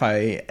that if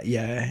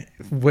I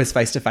was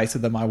face to face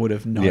with them, I would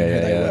have known who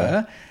they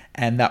were.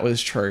 And that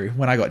was true.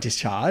 When I got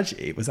discharged,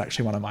 it was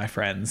actually one of my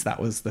friends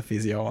that was the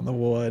physio on the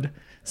ward.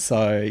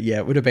 So yeah,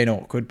 it would have been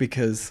awkward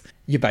because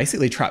you're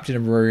basically trapped in a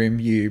room.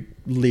 You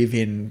live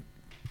in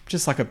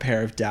just like a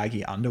pair of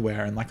daggy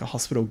underwear and like a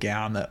hospital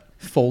gown that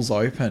falls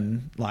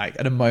open like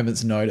at a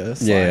moment's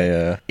notice.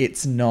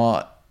 It's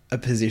not a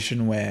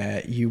position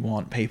where you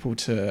want people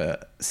to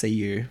see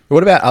you.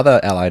 What about other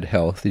allied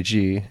health?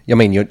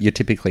 You're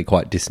typically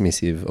quite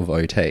dismissive of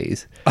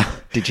OTs.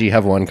 Did you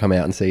have one come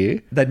out and see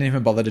you? They didn't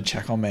even bother to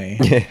check on me.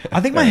 I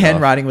think my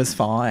handwriting was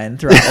fine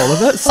throughout all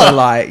of it. So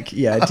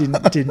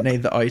didn't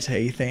need the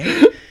OT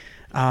thing.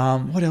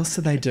 What else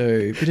do they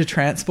do? Bit of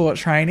transport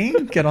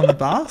training, get on the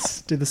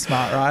bus, do the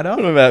smart rider.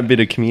 What about a bit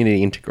of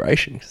community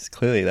integration? Because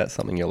clearly that's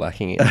something you're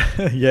lacking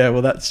in. Yeah,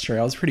 well, that's true.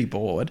 I was pretty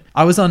bored.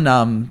 I was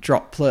on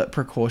droplet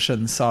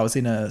precautions, so I was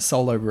in a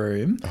solo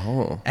room.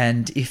 Oh.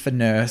 And if a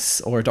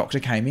nurse or a doctor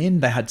came in,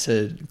 they had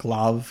to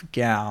glove,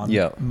 gown,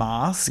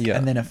 mask,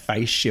 and then a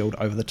face shield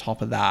over the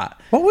top of that.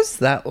 What was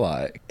that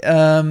like?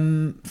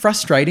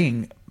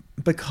 Frustrating,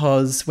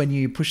 because when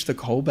you push the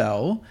call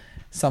bell,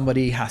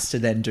 somebody has to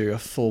then do a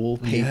full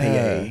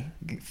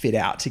PPE fit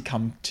out to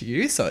come to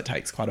you, so it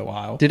takes quite a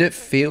while. Did it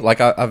feel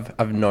like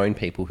I've known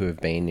people who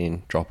have been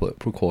in droplet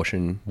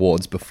precaution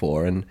wards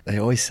before, and they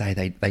always say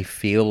they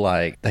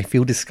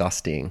feel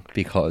disgusting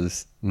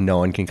because no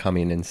one can come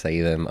in and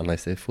see them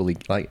unless they're fully,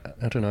 like,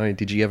 I don't know.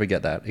 Did you ever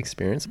get that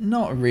experience?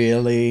 Not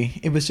really.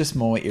 It was just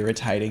more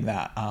irritating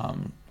that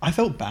I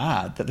felt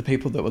bad that the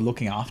people that were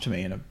looking after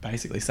me and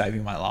basically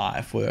saving my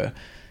life were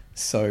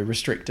so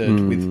restricted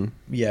with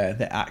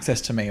their access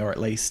to me, or at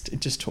least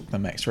it just took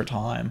them extra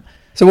time.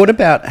 So what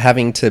about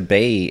having to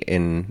be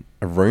in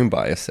a room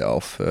by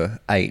yourself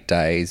for 8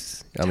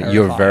 days? I mean,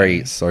 you're a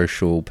very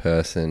social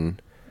person.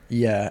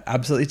 Yeah,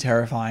 absolutely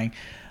terrifying.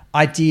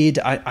 I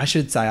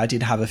should say I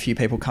did have a few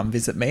people come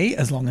visit me,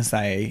 as long as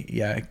they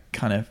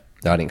kind of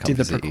did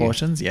the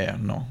precautions. You. Yeah,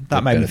 no,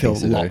 that made me feel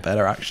a lot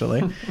better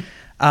actually.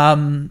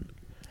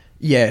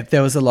 Yeah,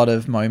 there was a lot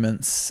of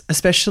moments,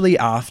 especially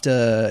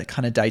after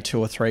kind of day 2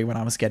 or 3 when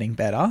I was getting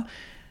better.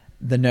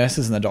 The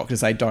nurses and the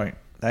doctors, they don't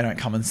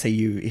come and see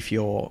you if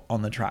you're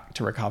on the track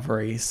to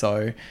recovery.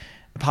 So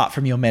apart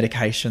from your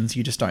medications,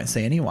 you just don't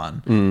see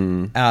anyone.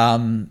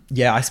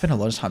 I spent a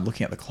lot of time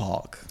looking at the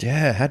clock.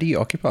 Yeah, how do you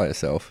occupy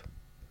yourself?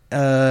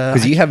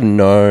 Because you have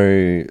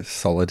no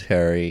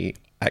solitary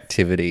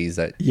activities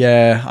that...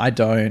 Yeah, I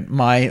don't.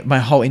 My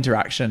whole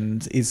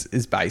interaction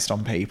is based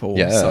on people.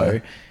 Yeah. So...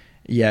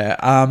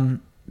 Yeah,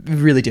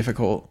 really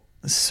difficult,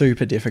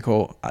 super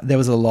difficult. There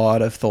was a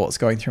lot of thoughts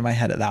going through my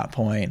head at that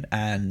point,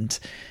 and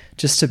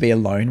just to be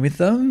alone with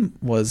them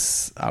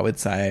was, I would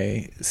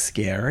say,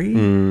 scary.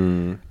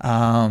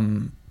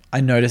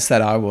 I noticed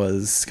that I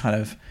was kind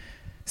of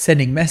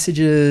sending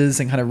messages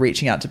and kind of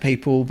reaching out to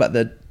people, but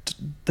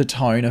the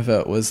tone of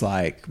it was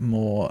like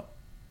more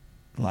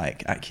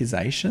like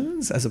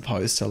accusations as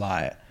opposed to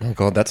like... Oh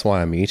God, that's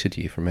why I muted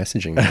you from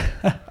messaging me.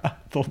 I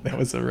thought there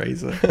was a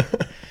reason.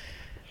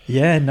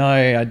 Yeah, no,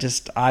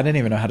 I don't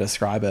even know how to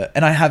describe it.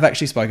 And I have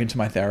actually spoken to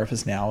my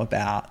therapist now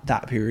about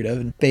that period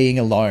of being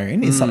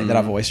alone is something that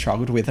I've always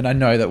struggled with. And I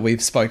know that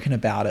we've spoken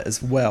about it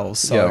as well.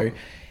 So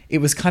it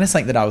was kind of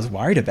something that I was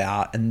worried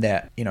about, and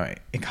that,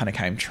 it kind of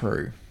came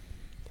true.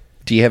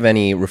 Do you have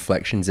any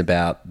reflections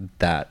about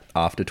that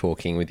after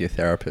talking with your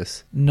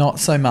therapist? Not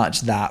so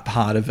much that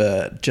part of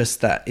it, just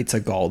that it's a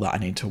goal that I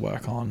need to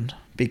work on.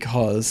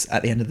 Because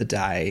at the end of the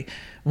day,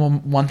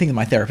 one thing that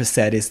my therapist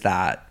said is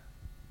that,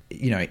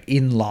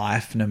 in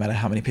life, no matter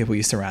how many people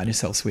you surround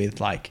yourselves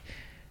with, like,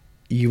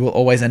 you will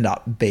always end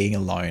up being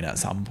alone at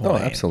some point. Oh,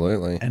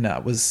 absolutely. And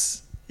that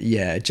was,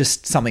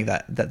 just something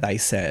that they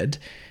said.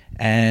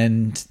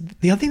 And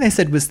the other thing they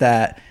said was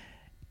that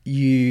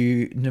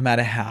no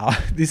matter how,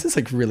 this is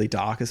like really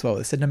dark as well.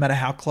 They said no matter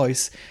how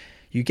close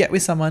you get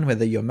with someone,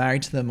 whether you're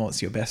married to them or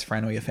it's your best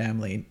friend or your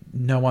family,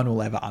 no one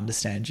will ever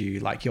understand you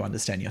like you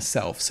understand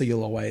yourself. So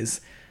you'll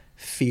always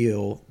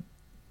feel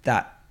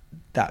that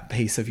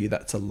piece of you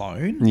that's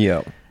alone.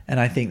 Yeah. And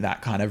I think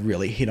that kind of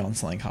really hit on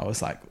something. I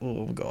was like,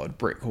 oh God,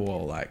 brick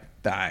wall, like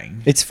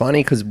bang. It's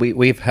funny because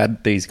we've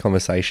had these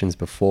conversations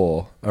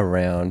before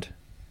around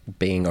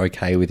being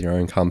okay with your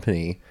own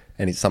company.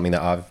 And it's something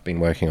that I've been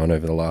working on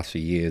over the last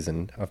few years.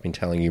 And I've been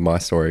telling you my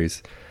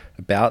stories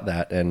about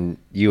that. And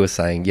you were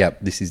saying,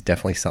 this is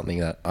definitely something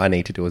that I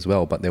need to do as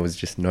well. But there was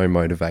just no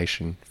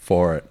motivation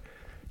for it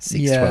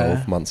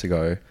 12 months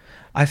ago.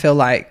 I feel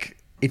like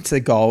it's a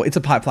goal. It's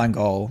a pipeline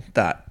goal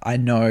that I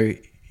know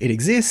it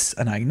exists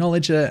and I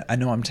acknowledge it. I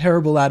know I'm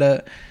terrible at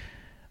it,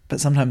 But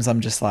sometimes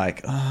I'm just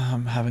like, oh,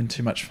 I'm having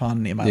too much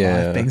fun in my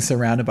Yeah. life, being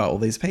surrounded by all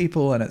these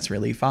people, and it's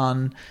really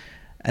fun.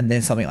 And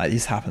then something like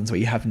this happens where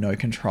you have no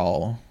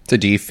control. So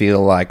do you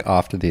feel like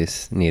after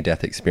this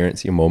near-death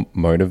experience, you're more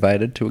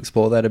motivated to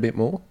explore that a bit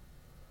more?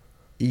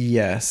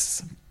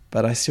 Yes,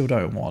 but I still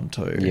don't want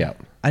to. Yeah.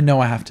 I know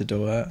I have to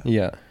do it.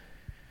 Yeah.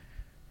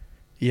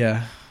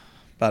 Yeah,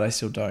 but I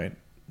still don't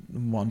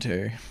want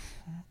to.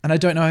 And I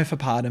don't know if a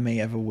part of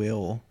me ever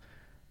will.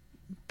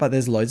 But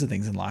there's loads of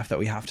things in life that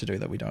we have to do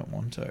that we don't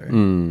want to.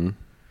 Mm.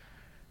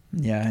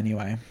 Yeah,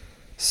 anyway.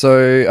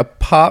 So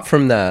apart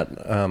from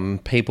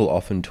that, people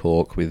often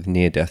talk with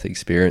near-death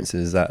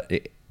experiences that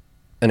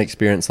an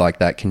experience like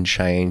that can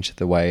change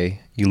the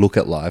way you look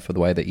at life or the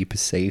way that you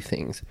perceive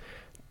things.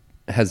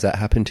 Has that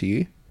happened to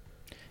you?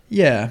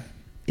 Yeah,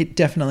 it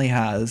definitely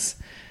has.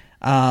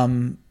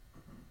 I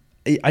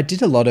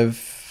did a lot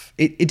of...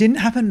 It didn't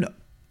happen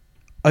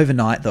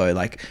overnight, though.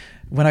 Like,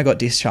 when I got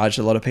discharged,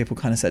 a lot of people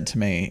kind of said to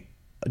me,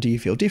 do you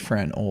feel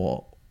different?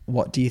 Or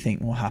what do you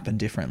think will happen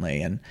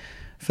differently? And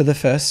for the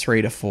first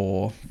 3 to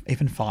 4,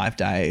 even 5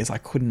 days, I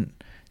couldn't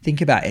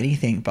think about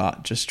anything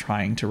but just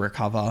trying to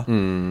recover.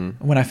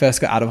 When I first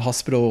got out of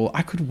hospital,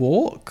 I could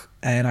walk,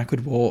 and I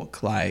could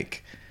walk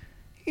like,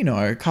 you know,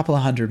 a couple of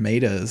 100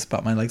 meters,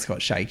 but my legs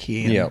got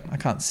shaky and Yep. I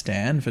can't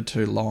stand for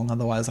too long.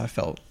 Otherwise I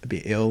felt a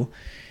bit ill.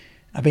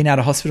 I've been out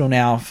of hospital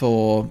now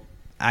for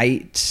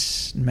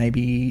 8,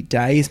 maybe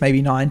days,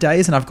 maybe 9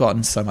 days, and I've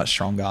gotten so much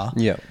stronger.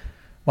 Yeah.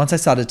 Once I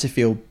started to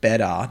feel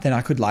better, then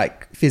I could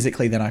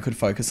physically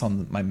focus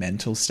on my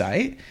mental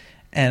state.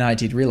 And I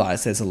did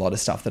realize there's a lot of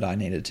stuff that I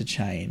needed to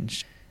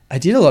change. I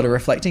did a lot of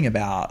reflecting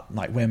about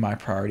like where my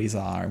priorities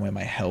are and where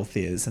my health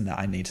is, and that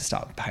I need to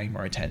start paying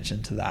more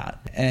attention to that.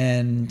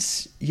 And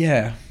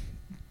yeah,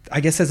 I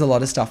guess there's a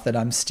lot of stuff that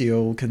I'm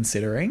still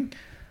considering,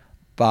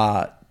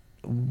 but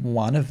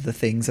one of the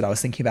things that I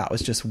was thinking about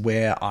was just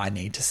where I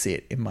need to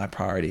sit in my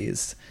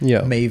priorities.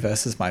 Yeah. Me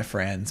versus my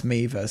friends,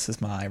 me versus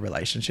my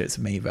relationships,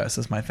 me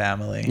versus my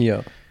family.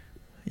 Yeah.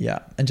 Yeah.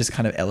 And just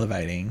kind of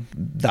elevating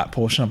that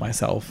portion of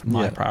myself,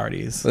 my Yeah.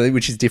 priorities.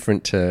 Which is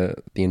different to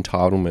the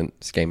entitlement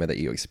schema that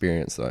you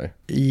experience, though.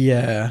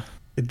 Yeah.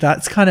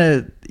 That's kind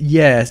of,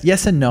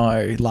 yes and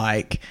no.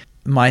 Like,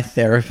 my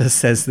therapist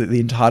says that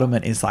the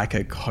entitlement is like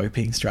a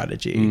coping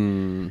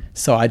strategy.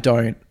 So I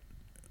don't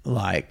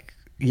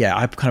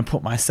I kind of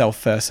put myself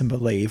first and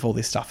believe all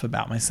this stuff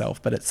about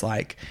myself, but it's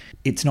like,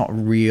 it's not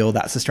real.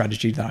 That's a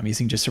strategy that I'm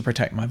using just to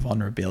protect my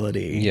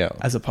vulnerability. Yeah.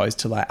 As opposed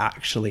to like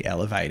actually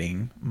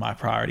elevating my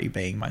priority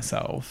being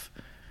myself.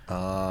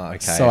 Okay.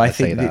 So I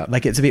think see that.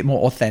 like it's a bit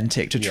more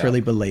authentic to Yeah.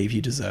 truly believe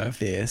you deserve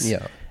this.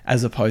 Yeah.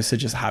 As opposed to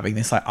just having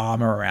this like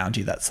armor around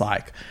you that's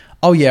like,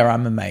 oh yeah,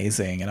 I'm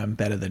amazing and I'm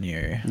better than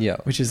you. Yeah.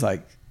 Which is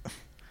like,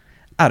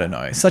 I don't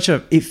know,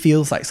 it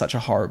feels like such a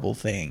horrible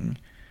thing.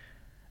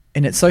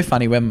 And it's so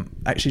funny when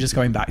actually just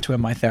going back to when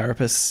my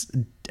therapist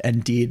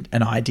and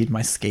I did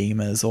my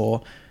schemas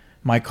or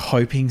my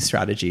coping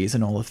strategies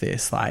and all of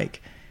this,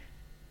 like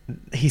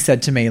he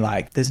said to me,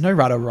 like, there's no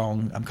right or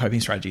wrong coping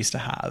strategies to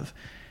have.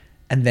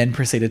 And then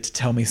proceeded to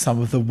tell me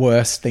some of the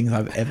worst things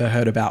I've ever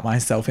heard about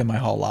myself in my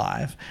whole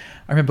life.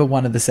 I remember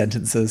one of the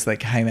sentences that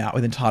came out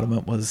with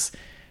entitlement was,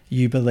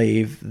 you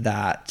believe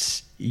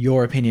that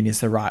your opinion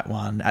is the right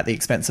one at the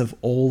expense of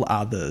all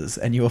others,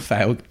 and you will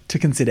fail to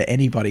consider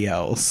anybody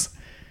else.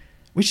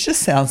 Which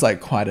just sounds like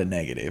quite a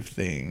negative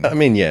thing. I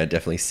mean, yeah, it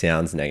definitely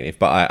sounds negative,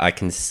 but I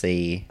can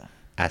see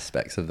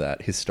aspects of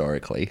that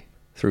historically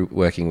through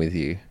working with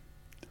you.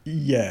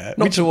 Yeah.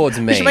 Not towards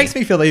me. Which makes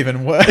me feel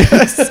even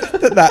worse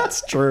that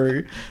that's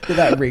true,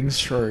 that rings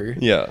true.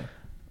 Yeah.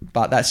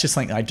 But that's just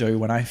something I do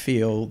when I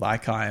feel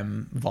like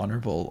I'm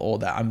vulnerable or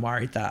that I'm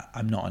worried that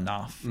I'm not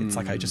enough. It's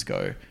like I just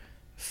go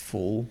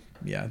full,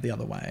 the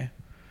other way.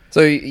 So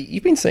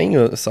you've been seeing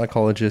a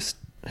psychologist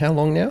how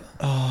long now?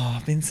 Oh,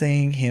 I've been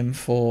seeing him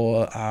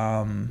for,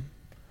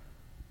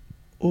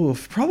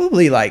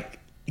 probably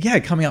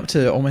coming up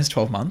to almost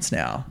 12 months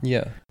now.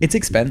 Yeah. It's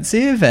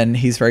expensive and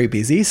he's very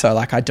busy. So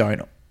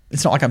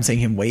it's not like I'm seeing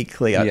him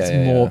weekly. It's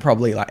more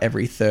probably like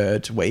every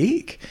third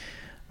week.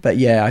 But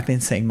yeah, I've been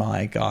seeing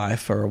my guy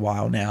for a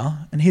while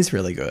now and he's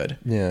really good.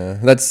 Yeah.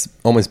 That's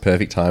almost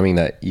perfect timing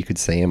that you could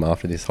see him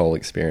after this whole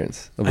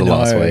experience of the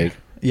last week.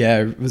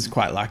 Yeah, it was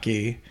quite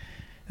lucky.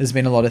 There's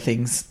been a lot of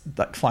things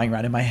like flying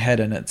around in my head,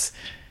 and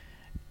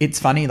it's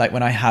funny, like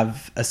when I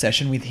have a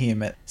session with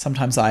him,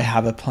 sometimes I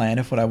have a plan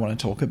of what I want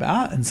to talk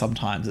about, and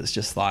sometimes it's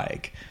just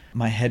like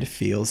my head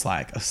feels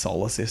like a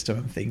solar system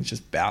of things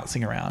just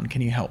bouncing around.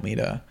 Can you help me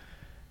to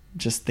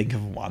just think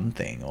of one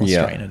thing or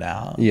straighten it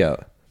out? Yeah.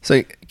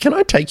 So can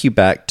I take you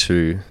back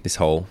to this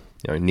whole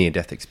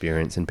near-death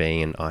experience and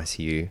being in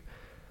ICU?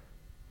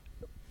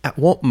 At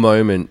what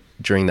moment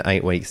during the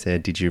 8 weeks there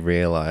did you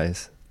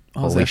realise,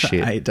 I was holy there for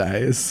shit. 8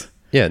 days.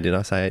 Yeah, did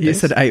I say 8 days? You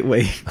said 8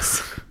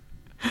 weeks.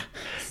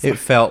 It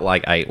felt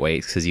like 8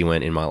 weeks because you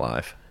weren't in my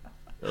life.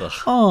 Ugh,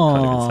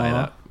 can't even say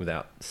that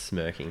without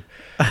smirking.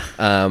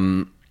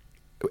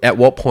 At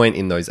what point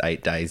in those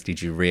 8 days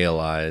did you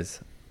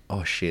realise,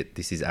 oh shit,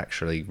 this is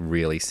actually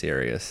really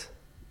serious?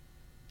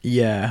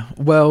 Yeah.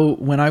 Well,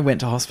 when I went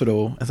to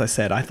hospital, as I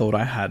said, I thought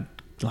I had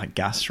like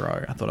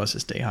gastro. I thought I was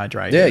just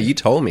dehydrated. Yeah, you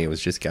told me it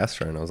was just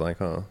gastro, and I was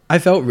like, oh. I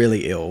felt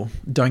really ill.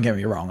 Don't get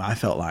me wrong. I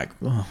felt like,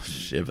 oh,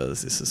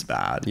 shivers, this is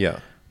bad. Yeah.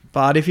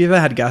 But if you've ever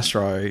had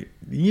gastro,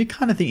 you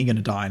kind of think you're going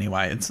to die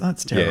anyway.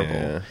 That's terrible.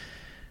 Yeah.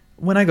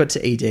 When I got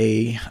to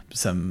ED,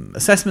 some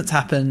assessments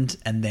happened,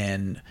 and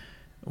then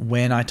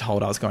when I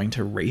told I was going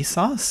to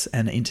resus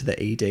and into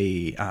the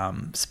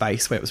ED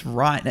space where it was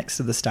right next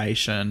to the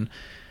station,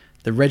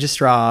 the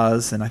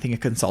registrars and I think a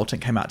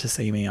consultant came out to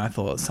see me. I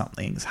thought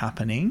something's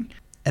happening.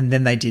 And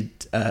then they did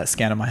a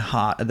scan of my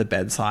heart at the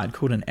bedside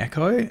called an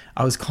echo.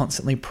 I was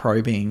constantly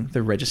probing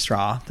the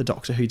registrar, the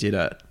doctor who did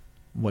it.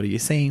 What are you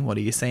seeing? What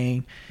are you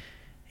seeing?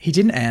 He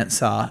didn't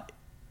answer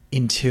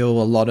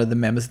until a lot of the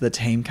members of the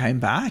team came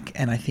back.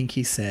 And I think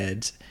he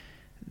said,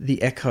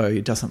 the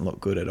echo doesn't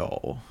look good at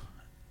all.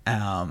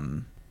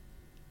 And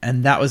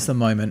that was the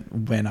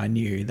moment when I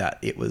knew that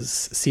it was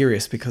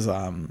serious because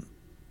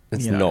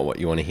it's not what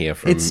you want to hear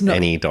from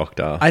any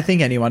doctor. I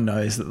think anyone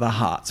knows that the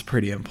heart's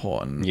pretty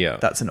important. Yeah.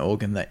 That's an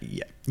organ that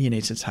you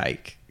need to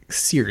take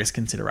serious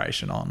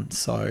consideration on.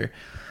 So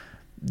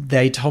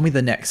they told me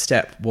the next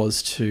step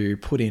was to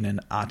put in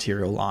an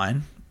arterial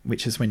line,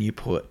 which is when you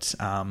put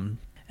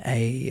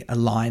a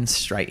line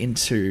straight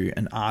into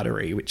an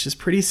artery, which is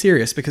pretty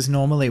serious because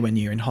normally when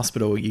you're in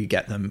hospital, you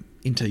get them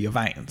into your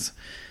veins.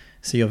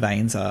 So your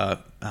veins are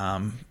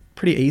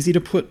pretty easy to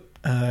put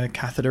a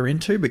catheter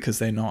into because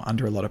they're not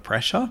under a lot of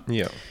pressure.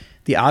 Yeah.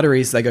 The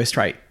arteries, they're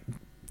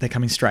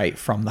coming straight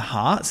from the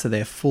heart, so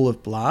they're full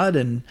of blood.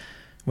 And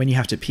when you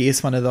have to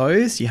pierce one of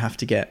those, you have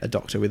to get a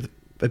doctor with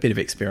a bit of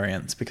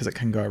experience because it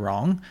can go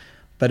wrong.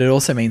 But it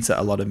also means that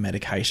a lot of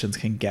medications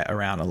can get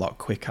around a lot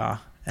quicker.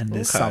 And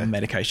there's some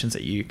medications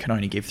that you can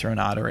only give through an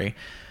artery.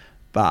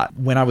 But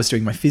when I was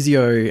doing my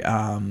physio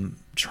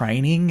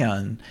training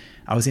and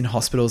I was in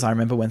hospitals, I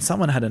remember when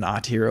someone had an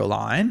arterial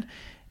line,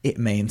 it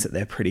means that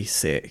they're pretty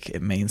sick.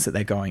 It means that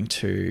they're going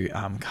to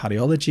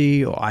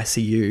cardiology or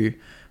ICU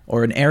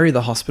or an area of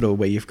the hospital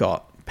where you've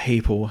got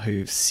people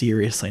who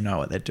seriously know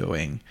what they're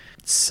doing.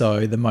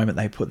 So the moment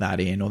they put that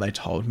in or they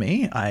told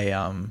me,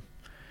 I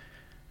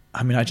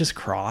just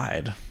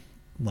cried.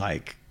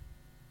 Like,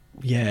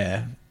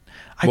 yeah.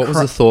 What was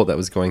the thought that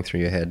was going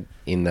through your head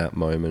in that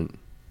moment?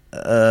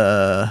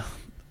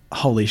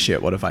 Holy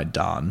shit, what have I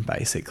done,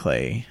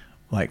 basically?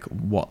 Like,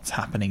 what's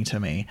happening to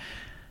me?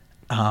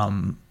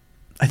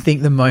 I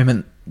think the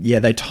moment,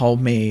 they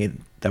told me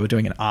they were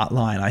doing an art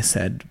line, I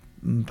said,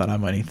 but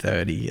I'm only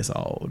 30 years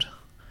old,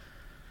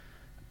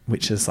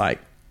 which is like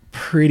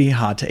pretty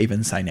hard to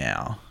even say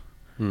now.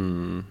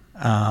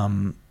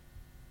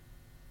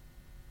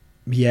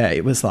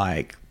 It was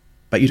like,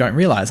 but you don't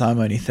realize I'm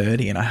only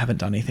 30 and I haven't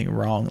done anything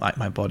wrong. Like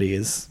my body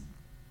is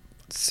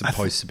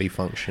supposed to be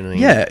functioning.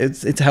 Yeah,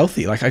 it's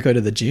healthy. Like I go to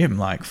the gym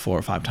like 4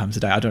 or 5 times a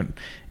day. I don't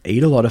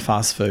eat a lot of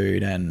fast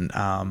food and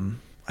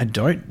I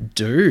don't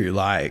do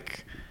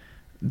like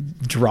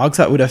drugs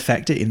that would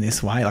affect it in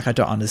this way. Like I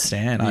don't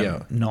understand.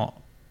 I'm not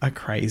a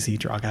crazy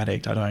drug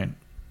addict. I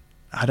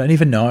don't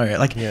even know.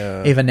 Like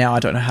even now I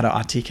don't know how to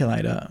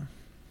articulate it.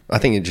 I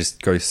think it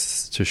just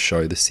goes to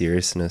show the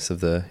seriousness of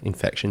the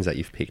infections that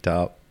you've picked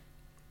up.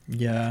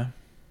 Yeah.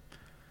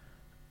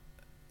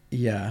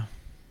 Yeah.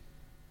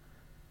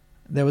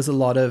 There was a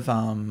lot of,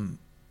 I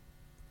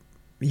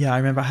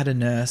remember I had a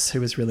nurse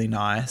who was really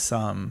nice.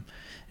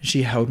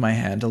 She held my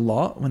hand a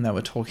lot when they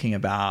were talking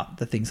about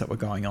the things that were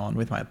going on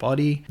with my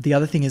body. The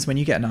other thing is when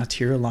you get an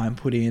arterial line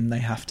put in, they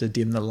have to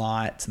dim the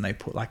lights and they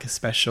put like a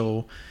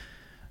special,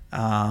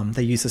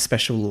 they use a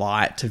special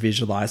light to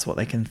visualize what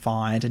they can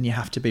find. And you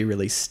have to be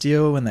really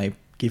still when they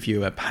give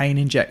you a pain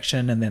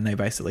injection and then they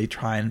basically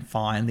try and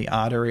find the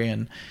artery.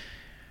 And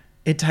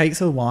it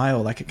takes a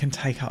while. Like it can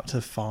take up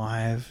to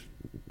 5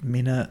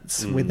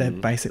 minutes where they're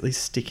basically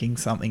sticking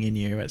something in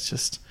you. It's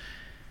just,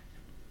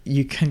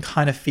 you can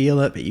kind of feel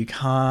it, but you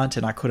can't.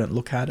 And I couldn't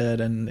look at it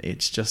and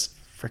it's just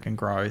freaking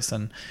gross.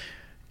 And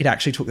it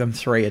actually took them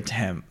 3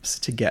 attempts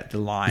to get the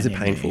line. Is it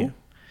painful?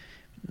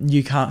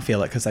 You can't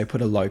feel it because they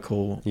put a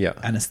local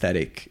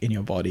anesthetic in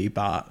your body.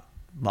 But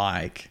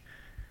like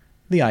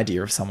the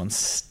idea of someone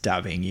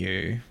stabbing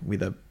you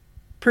with a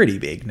pretty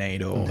big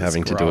needle and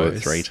having to do it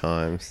 3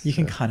 times. You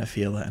can kind of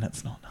feel it and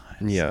it's not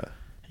nice. Yeah.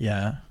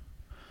 Yeah.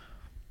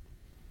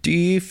 Do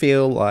you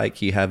feel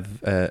like you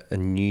have a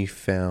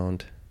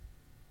newfound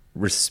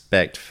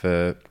respect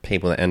for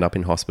people that end up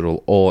in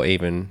hospital or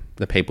even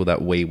the people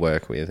that we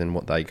work with and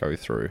what they go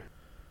through?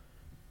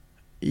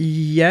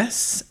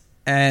 Yes.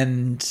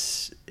 And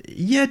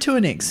yeah, to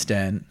an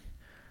extent.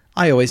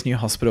 I always knew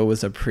hospital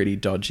was a pretty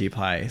dodgy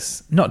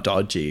place. Not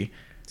dodgy.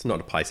 It's not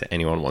a place that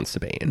anyone wants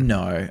to be in.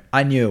 No,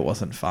 I knew it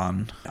wasn't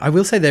fun. I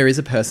will say there is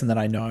a person that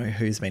I know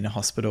who's been in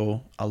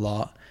hospital a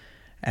lot.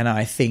 And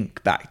I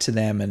think back to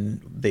them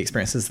and the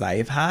experiences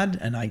they've had.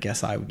 And I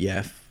guess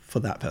for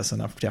that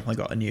person, I've definitely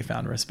got a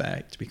newfound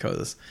respect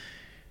because,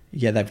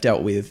 they've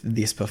dealt with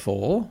this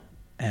before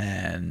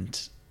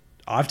and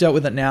I've dealt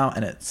with it now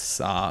and it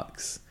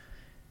sucks.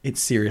 it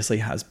seriously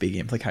has big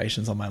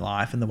implications on my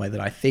life and the way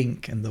that I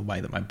think and the way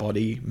that my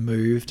body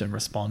moved and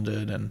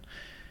responded. And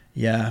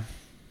yeah,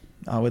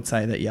 I would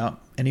say that, yeah,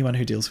 anyone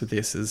who deals with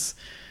this is,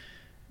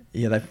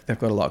 yeah, they've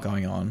got a lot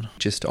going on.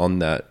 Just on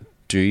that,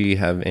 do you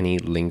have any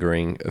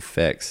lingering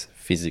effects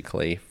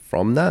physically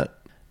from that?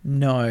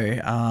 No.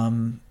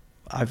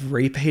 I've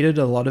repeated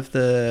a lot of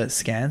the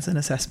scans and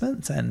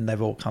assessments and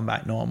they've all come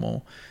back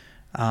normal.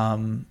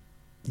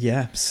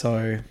 Yeah,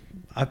 so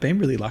I've been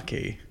really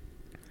lucky.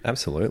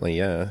 Absolutely,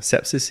 yeah.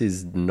 Sepsis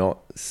is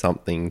not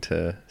something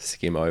to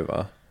skim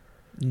over.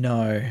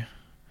 No,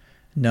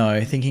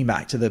 thinking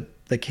back to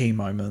the key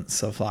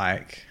moments of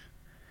like,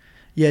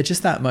 yeah,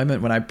 just that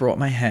moment when I brought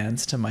my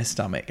hands to my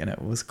stomach and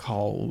it was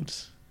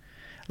cold.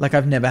 Like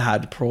I've never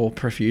had poor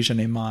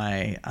perfusion in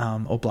my,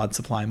 or blood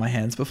supply in my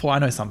hands before. I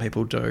know some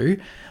people do,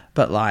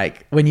 but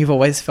like when you've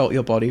always felt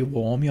your body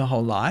warm your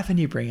whole life and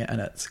you bring it and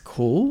it's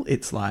cool,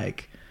 it's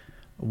like,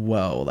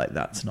 whoa, like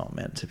that's not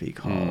meant to be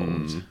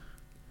cold.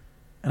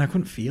 And I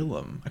couldn't feel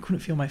them. I couldn't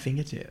feel my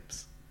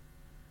fingertips.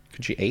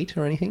 Could you eat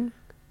or anything?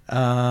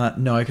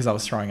 No, because I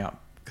was throwing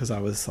up because I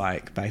was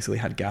like basically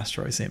had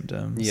gastro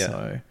symptoms. Yeah.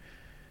 So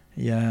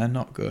yeah,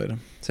 not good.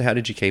 So how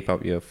did you keep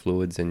up your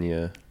fluids and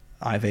your...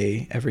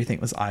 IV, everything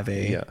was IV.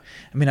 Yeah.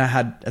 I mean, I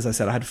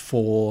had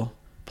 4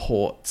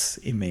 ports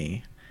in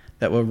me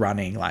that were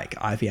running like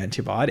IV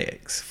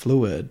antibiotics,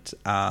 fluid.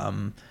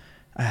 I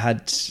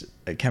had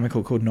a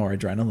chemical called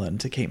noradrenaline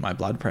to keep my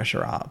blood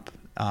pressure up.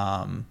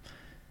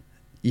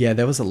 Yeah,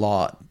 there was a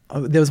lot.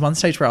 There was one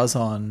stage where I was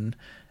on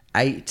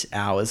 8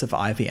 hours of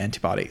IV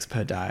antibiotics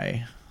per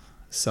day.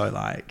 So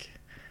like,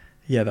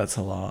 yeah, that's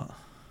a lot.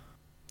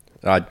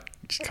 I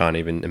just can't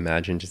even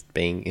imagine just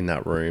being in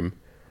that room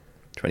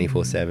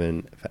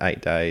 24/7 for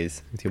 8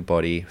 days with your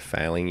body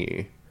failing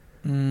you.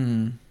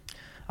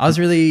 I was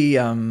really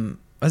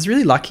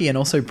lucky and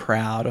also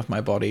proud of my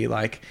body.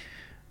 Like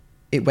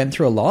it went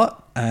through a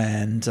lot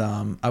and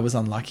I was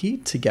unlucky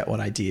to get what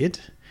I did.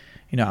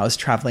 You know, I was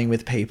traveling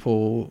with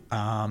people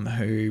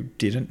who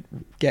didn't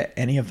get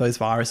any of those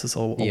viruses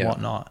or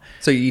whatnot.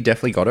 So you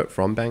definitely got it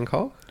from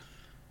Bangkok?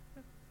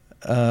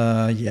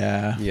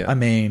 Yeah. I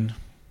mean,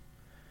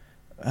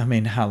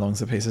 how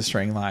long's a piece of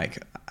string? Like,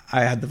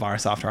 I had the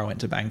virus after I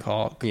went to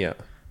Bangkok. Yeah.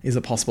 Is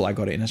it possible I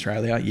got it in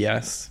Australia?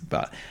 Yes.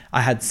 But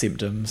I had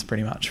symptoms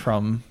pretty much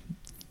from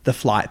the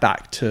flight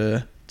back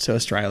to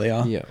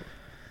Australia. Yeah.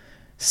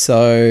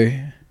 So...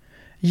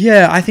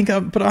 yeah, I think,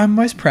 but I'm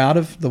most proud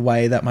of the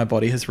way that my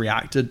body has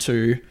reacted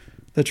to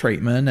the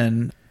treatment.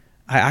 And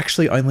I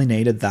actually only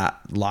needed that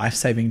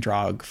life-saving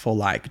drug for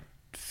like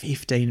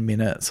 15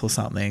 minutes or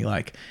something.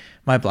 Like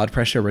my blood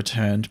pressure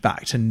returned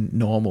back to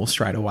normal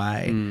straight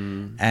away.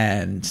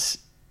 And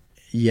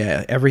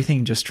yeah,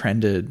 everything just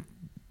trended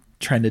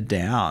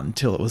down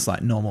till it was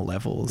like normal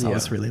levels. I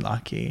was really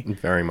lucky.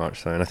 Very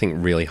much so. And I think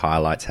really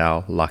highlights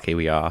how lucky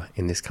we are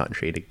in this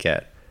country to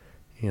get,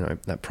 you know,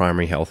 that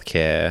primary health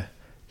care,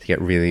 to get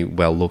really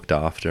well looked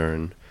after.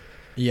 And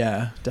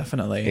yeah,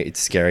 definitely. It's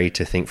scary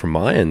to think from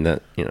my end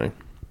that, you know,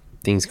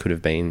 things could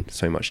have been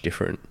so much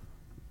different.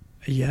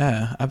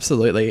 Yeah,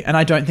 absolutely. And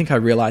I don't think I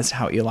realized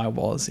how ill I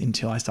was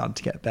until I started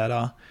to get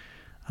better.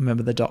 I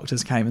remember the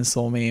doctors came and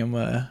saw me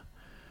and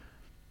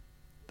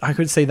I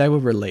could see they were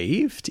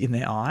relieved in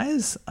their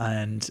eyes,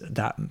 and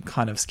that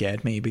kind of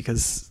scared me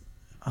because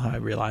I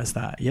realized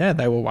that, yeah,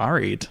 they were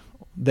worried.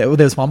 There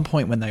was one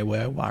point when they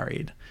were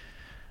worried.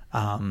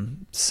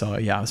 So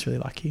yeah, I was really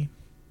lucky.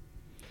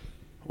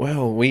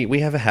 Well, we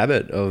have a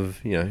habit of,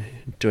 you know,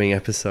 doing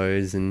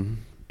episodes and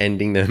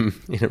ending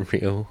them in a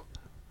real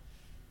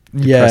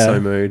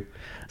depresso mood.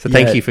 So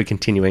thank you for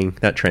continuing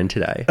that trend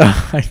today.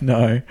 I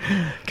know.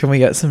 Can we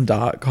get some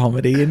dark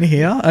comedy in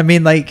here? I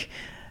mean, like,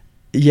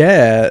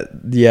 yeah,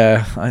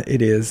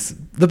 it is.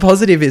 The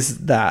positive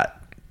is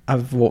that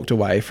I've walked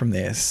away from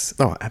this.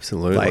 Oh,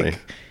 absolutely. Like,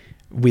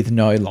 with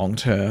no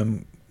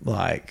long-term,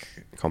 like,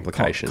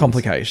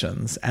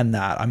 complications, and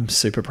that I'm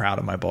super proud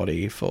of my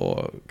body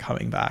for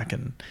coming back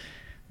and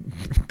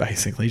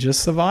basically just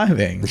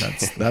surviving.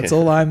 That's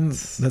all I'm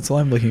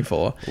looking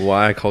for.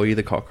 Why I call you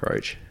the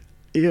cockroach.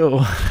 Ew,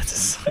 that's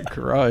so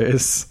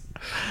gross.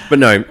 But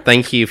no,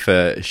 thank you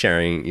for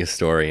sharing your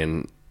story.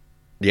 And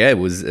yeah, it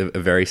was a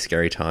very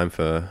scary time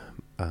for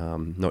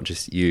not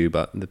just you,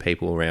 but the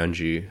people around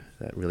you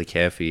that really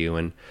care for you.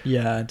 And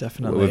yeah,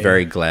 definitely. We're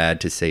very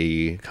glad to see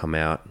you come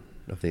out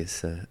of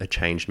this a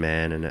changed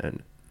man,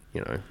 and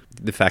you know,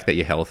 the fact that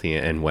you're healthy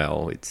and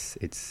well, it's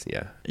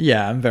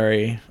yeah, I'm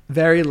very,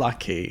 very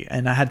lucky,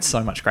 and I had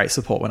so much great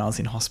support when I was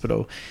in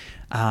hospital.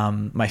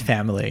 My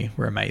family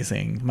were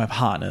amazing, my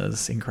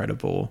partner's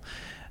incredible,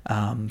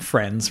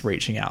 friends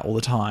reaching out all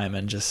the time,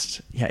 and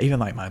just even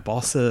like my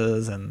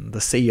bosses and the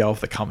CEO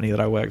of the company that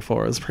I work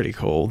for is pretty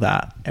cool.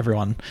 That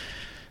everyone,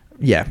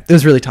 it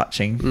was really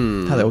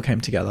touching how they all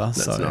came together.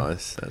 That's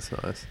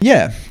nice.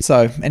 Yeah.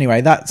 So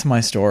anyway, that's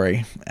my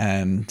story,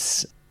 and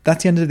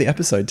that's the end of the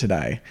episode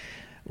today.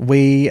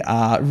 We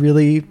are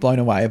really blown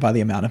away by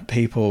the amount of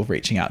people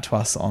reaching out to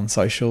us on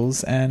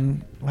socials,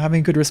 and we're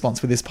having a good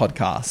response with this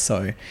podcast.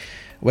 So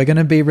we're going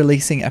to be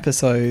releasing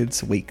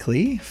episodes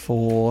weekly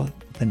for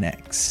the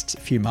next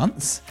few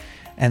months.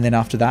 And then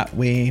after that,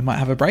 we might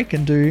have a break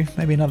and do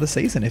maybe another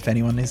season if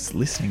anyone is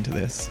listening to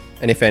this.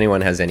 And if anyone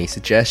has any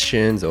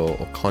suggestions or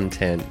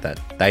content that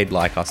they'd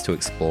like us to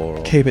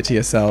explore. Keep it to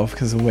yourself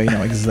because we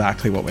know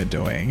exactly what we're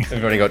doing.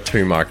 We've only got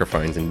 2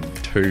 microphones and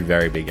 2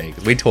 very big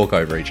egos. We talk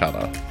over each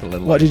other.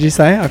 What did you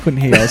say? I couldn't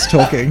hear. I was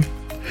talking.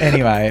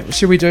 Anyway,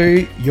 should we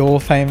do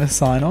your famous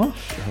sign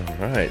off?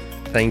 All right.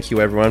 Thank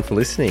you everyone for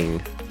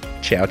listening.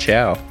 Ciao,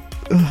 ciao.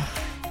 Ugh.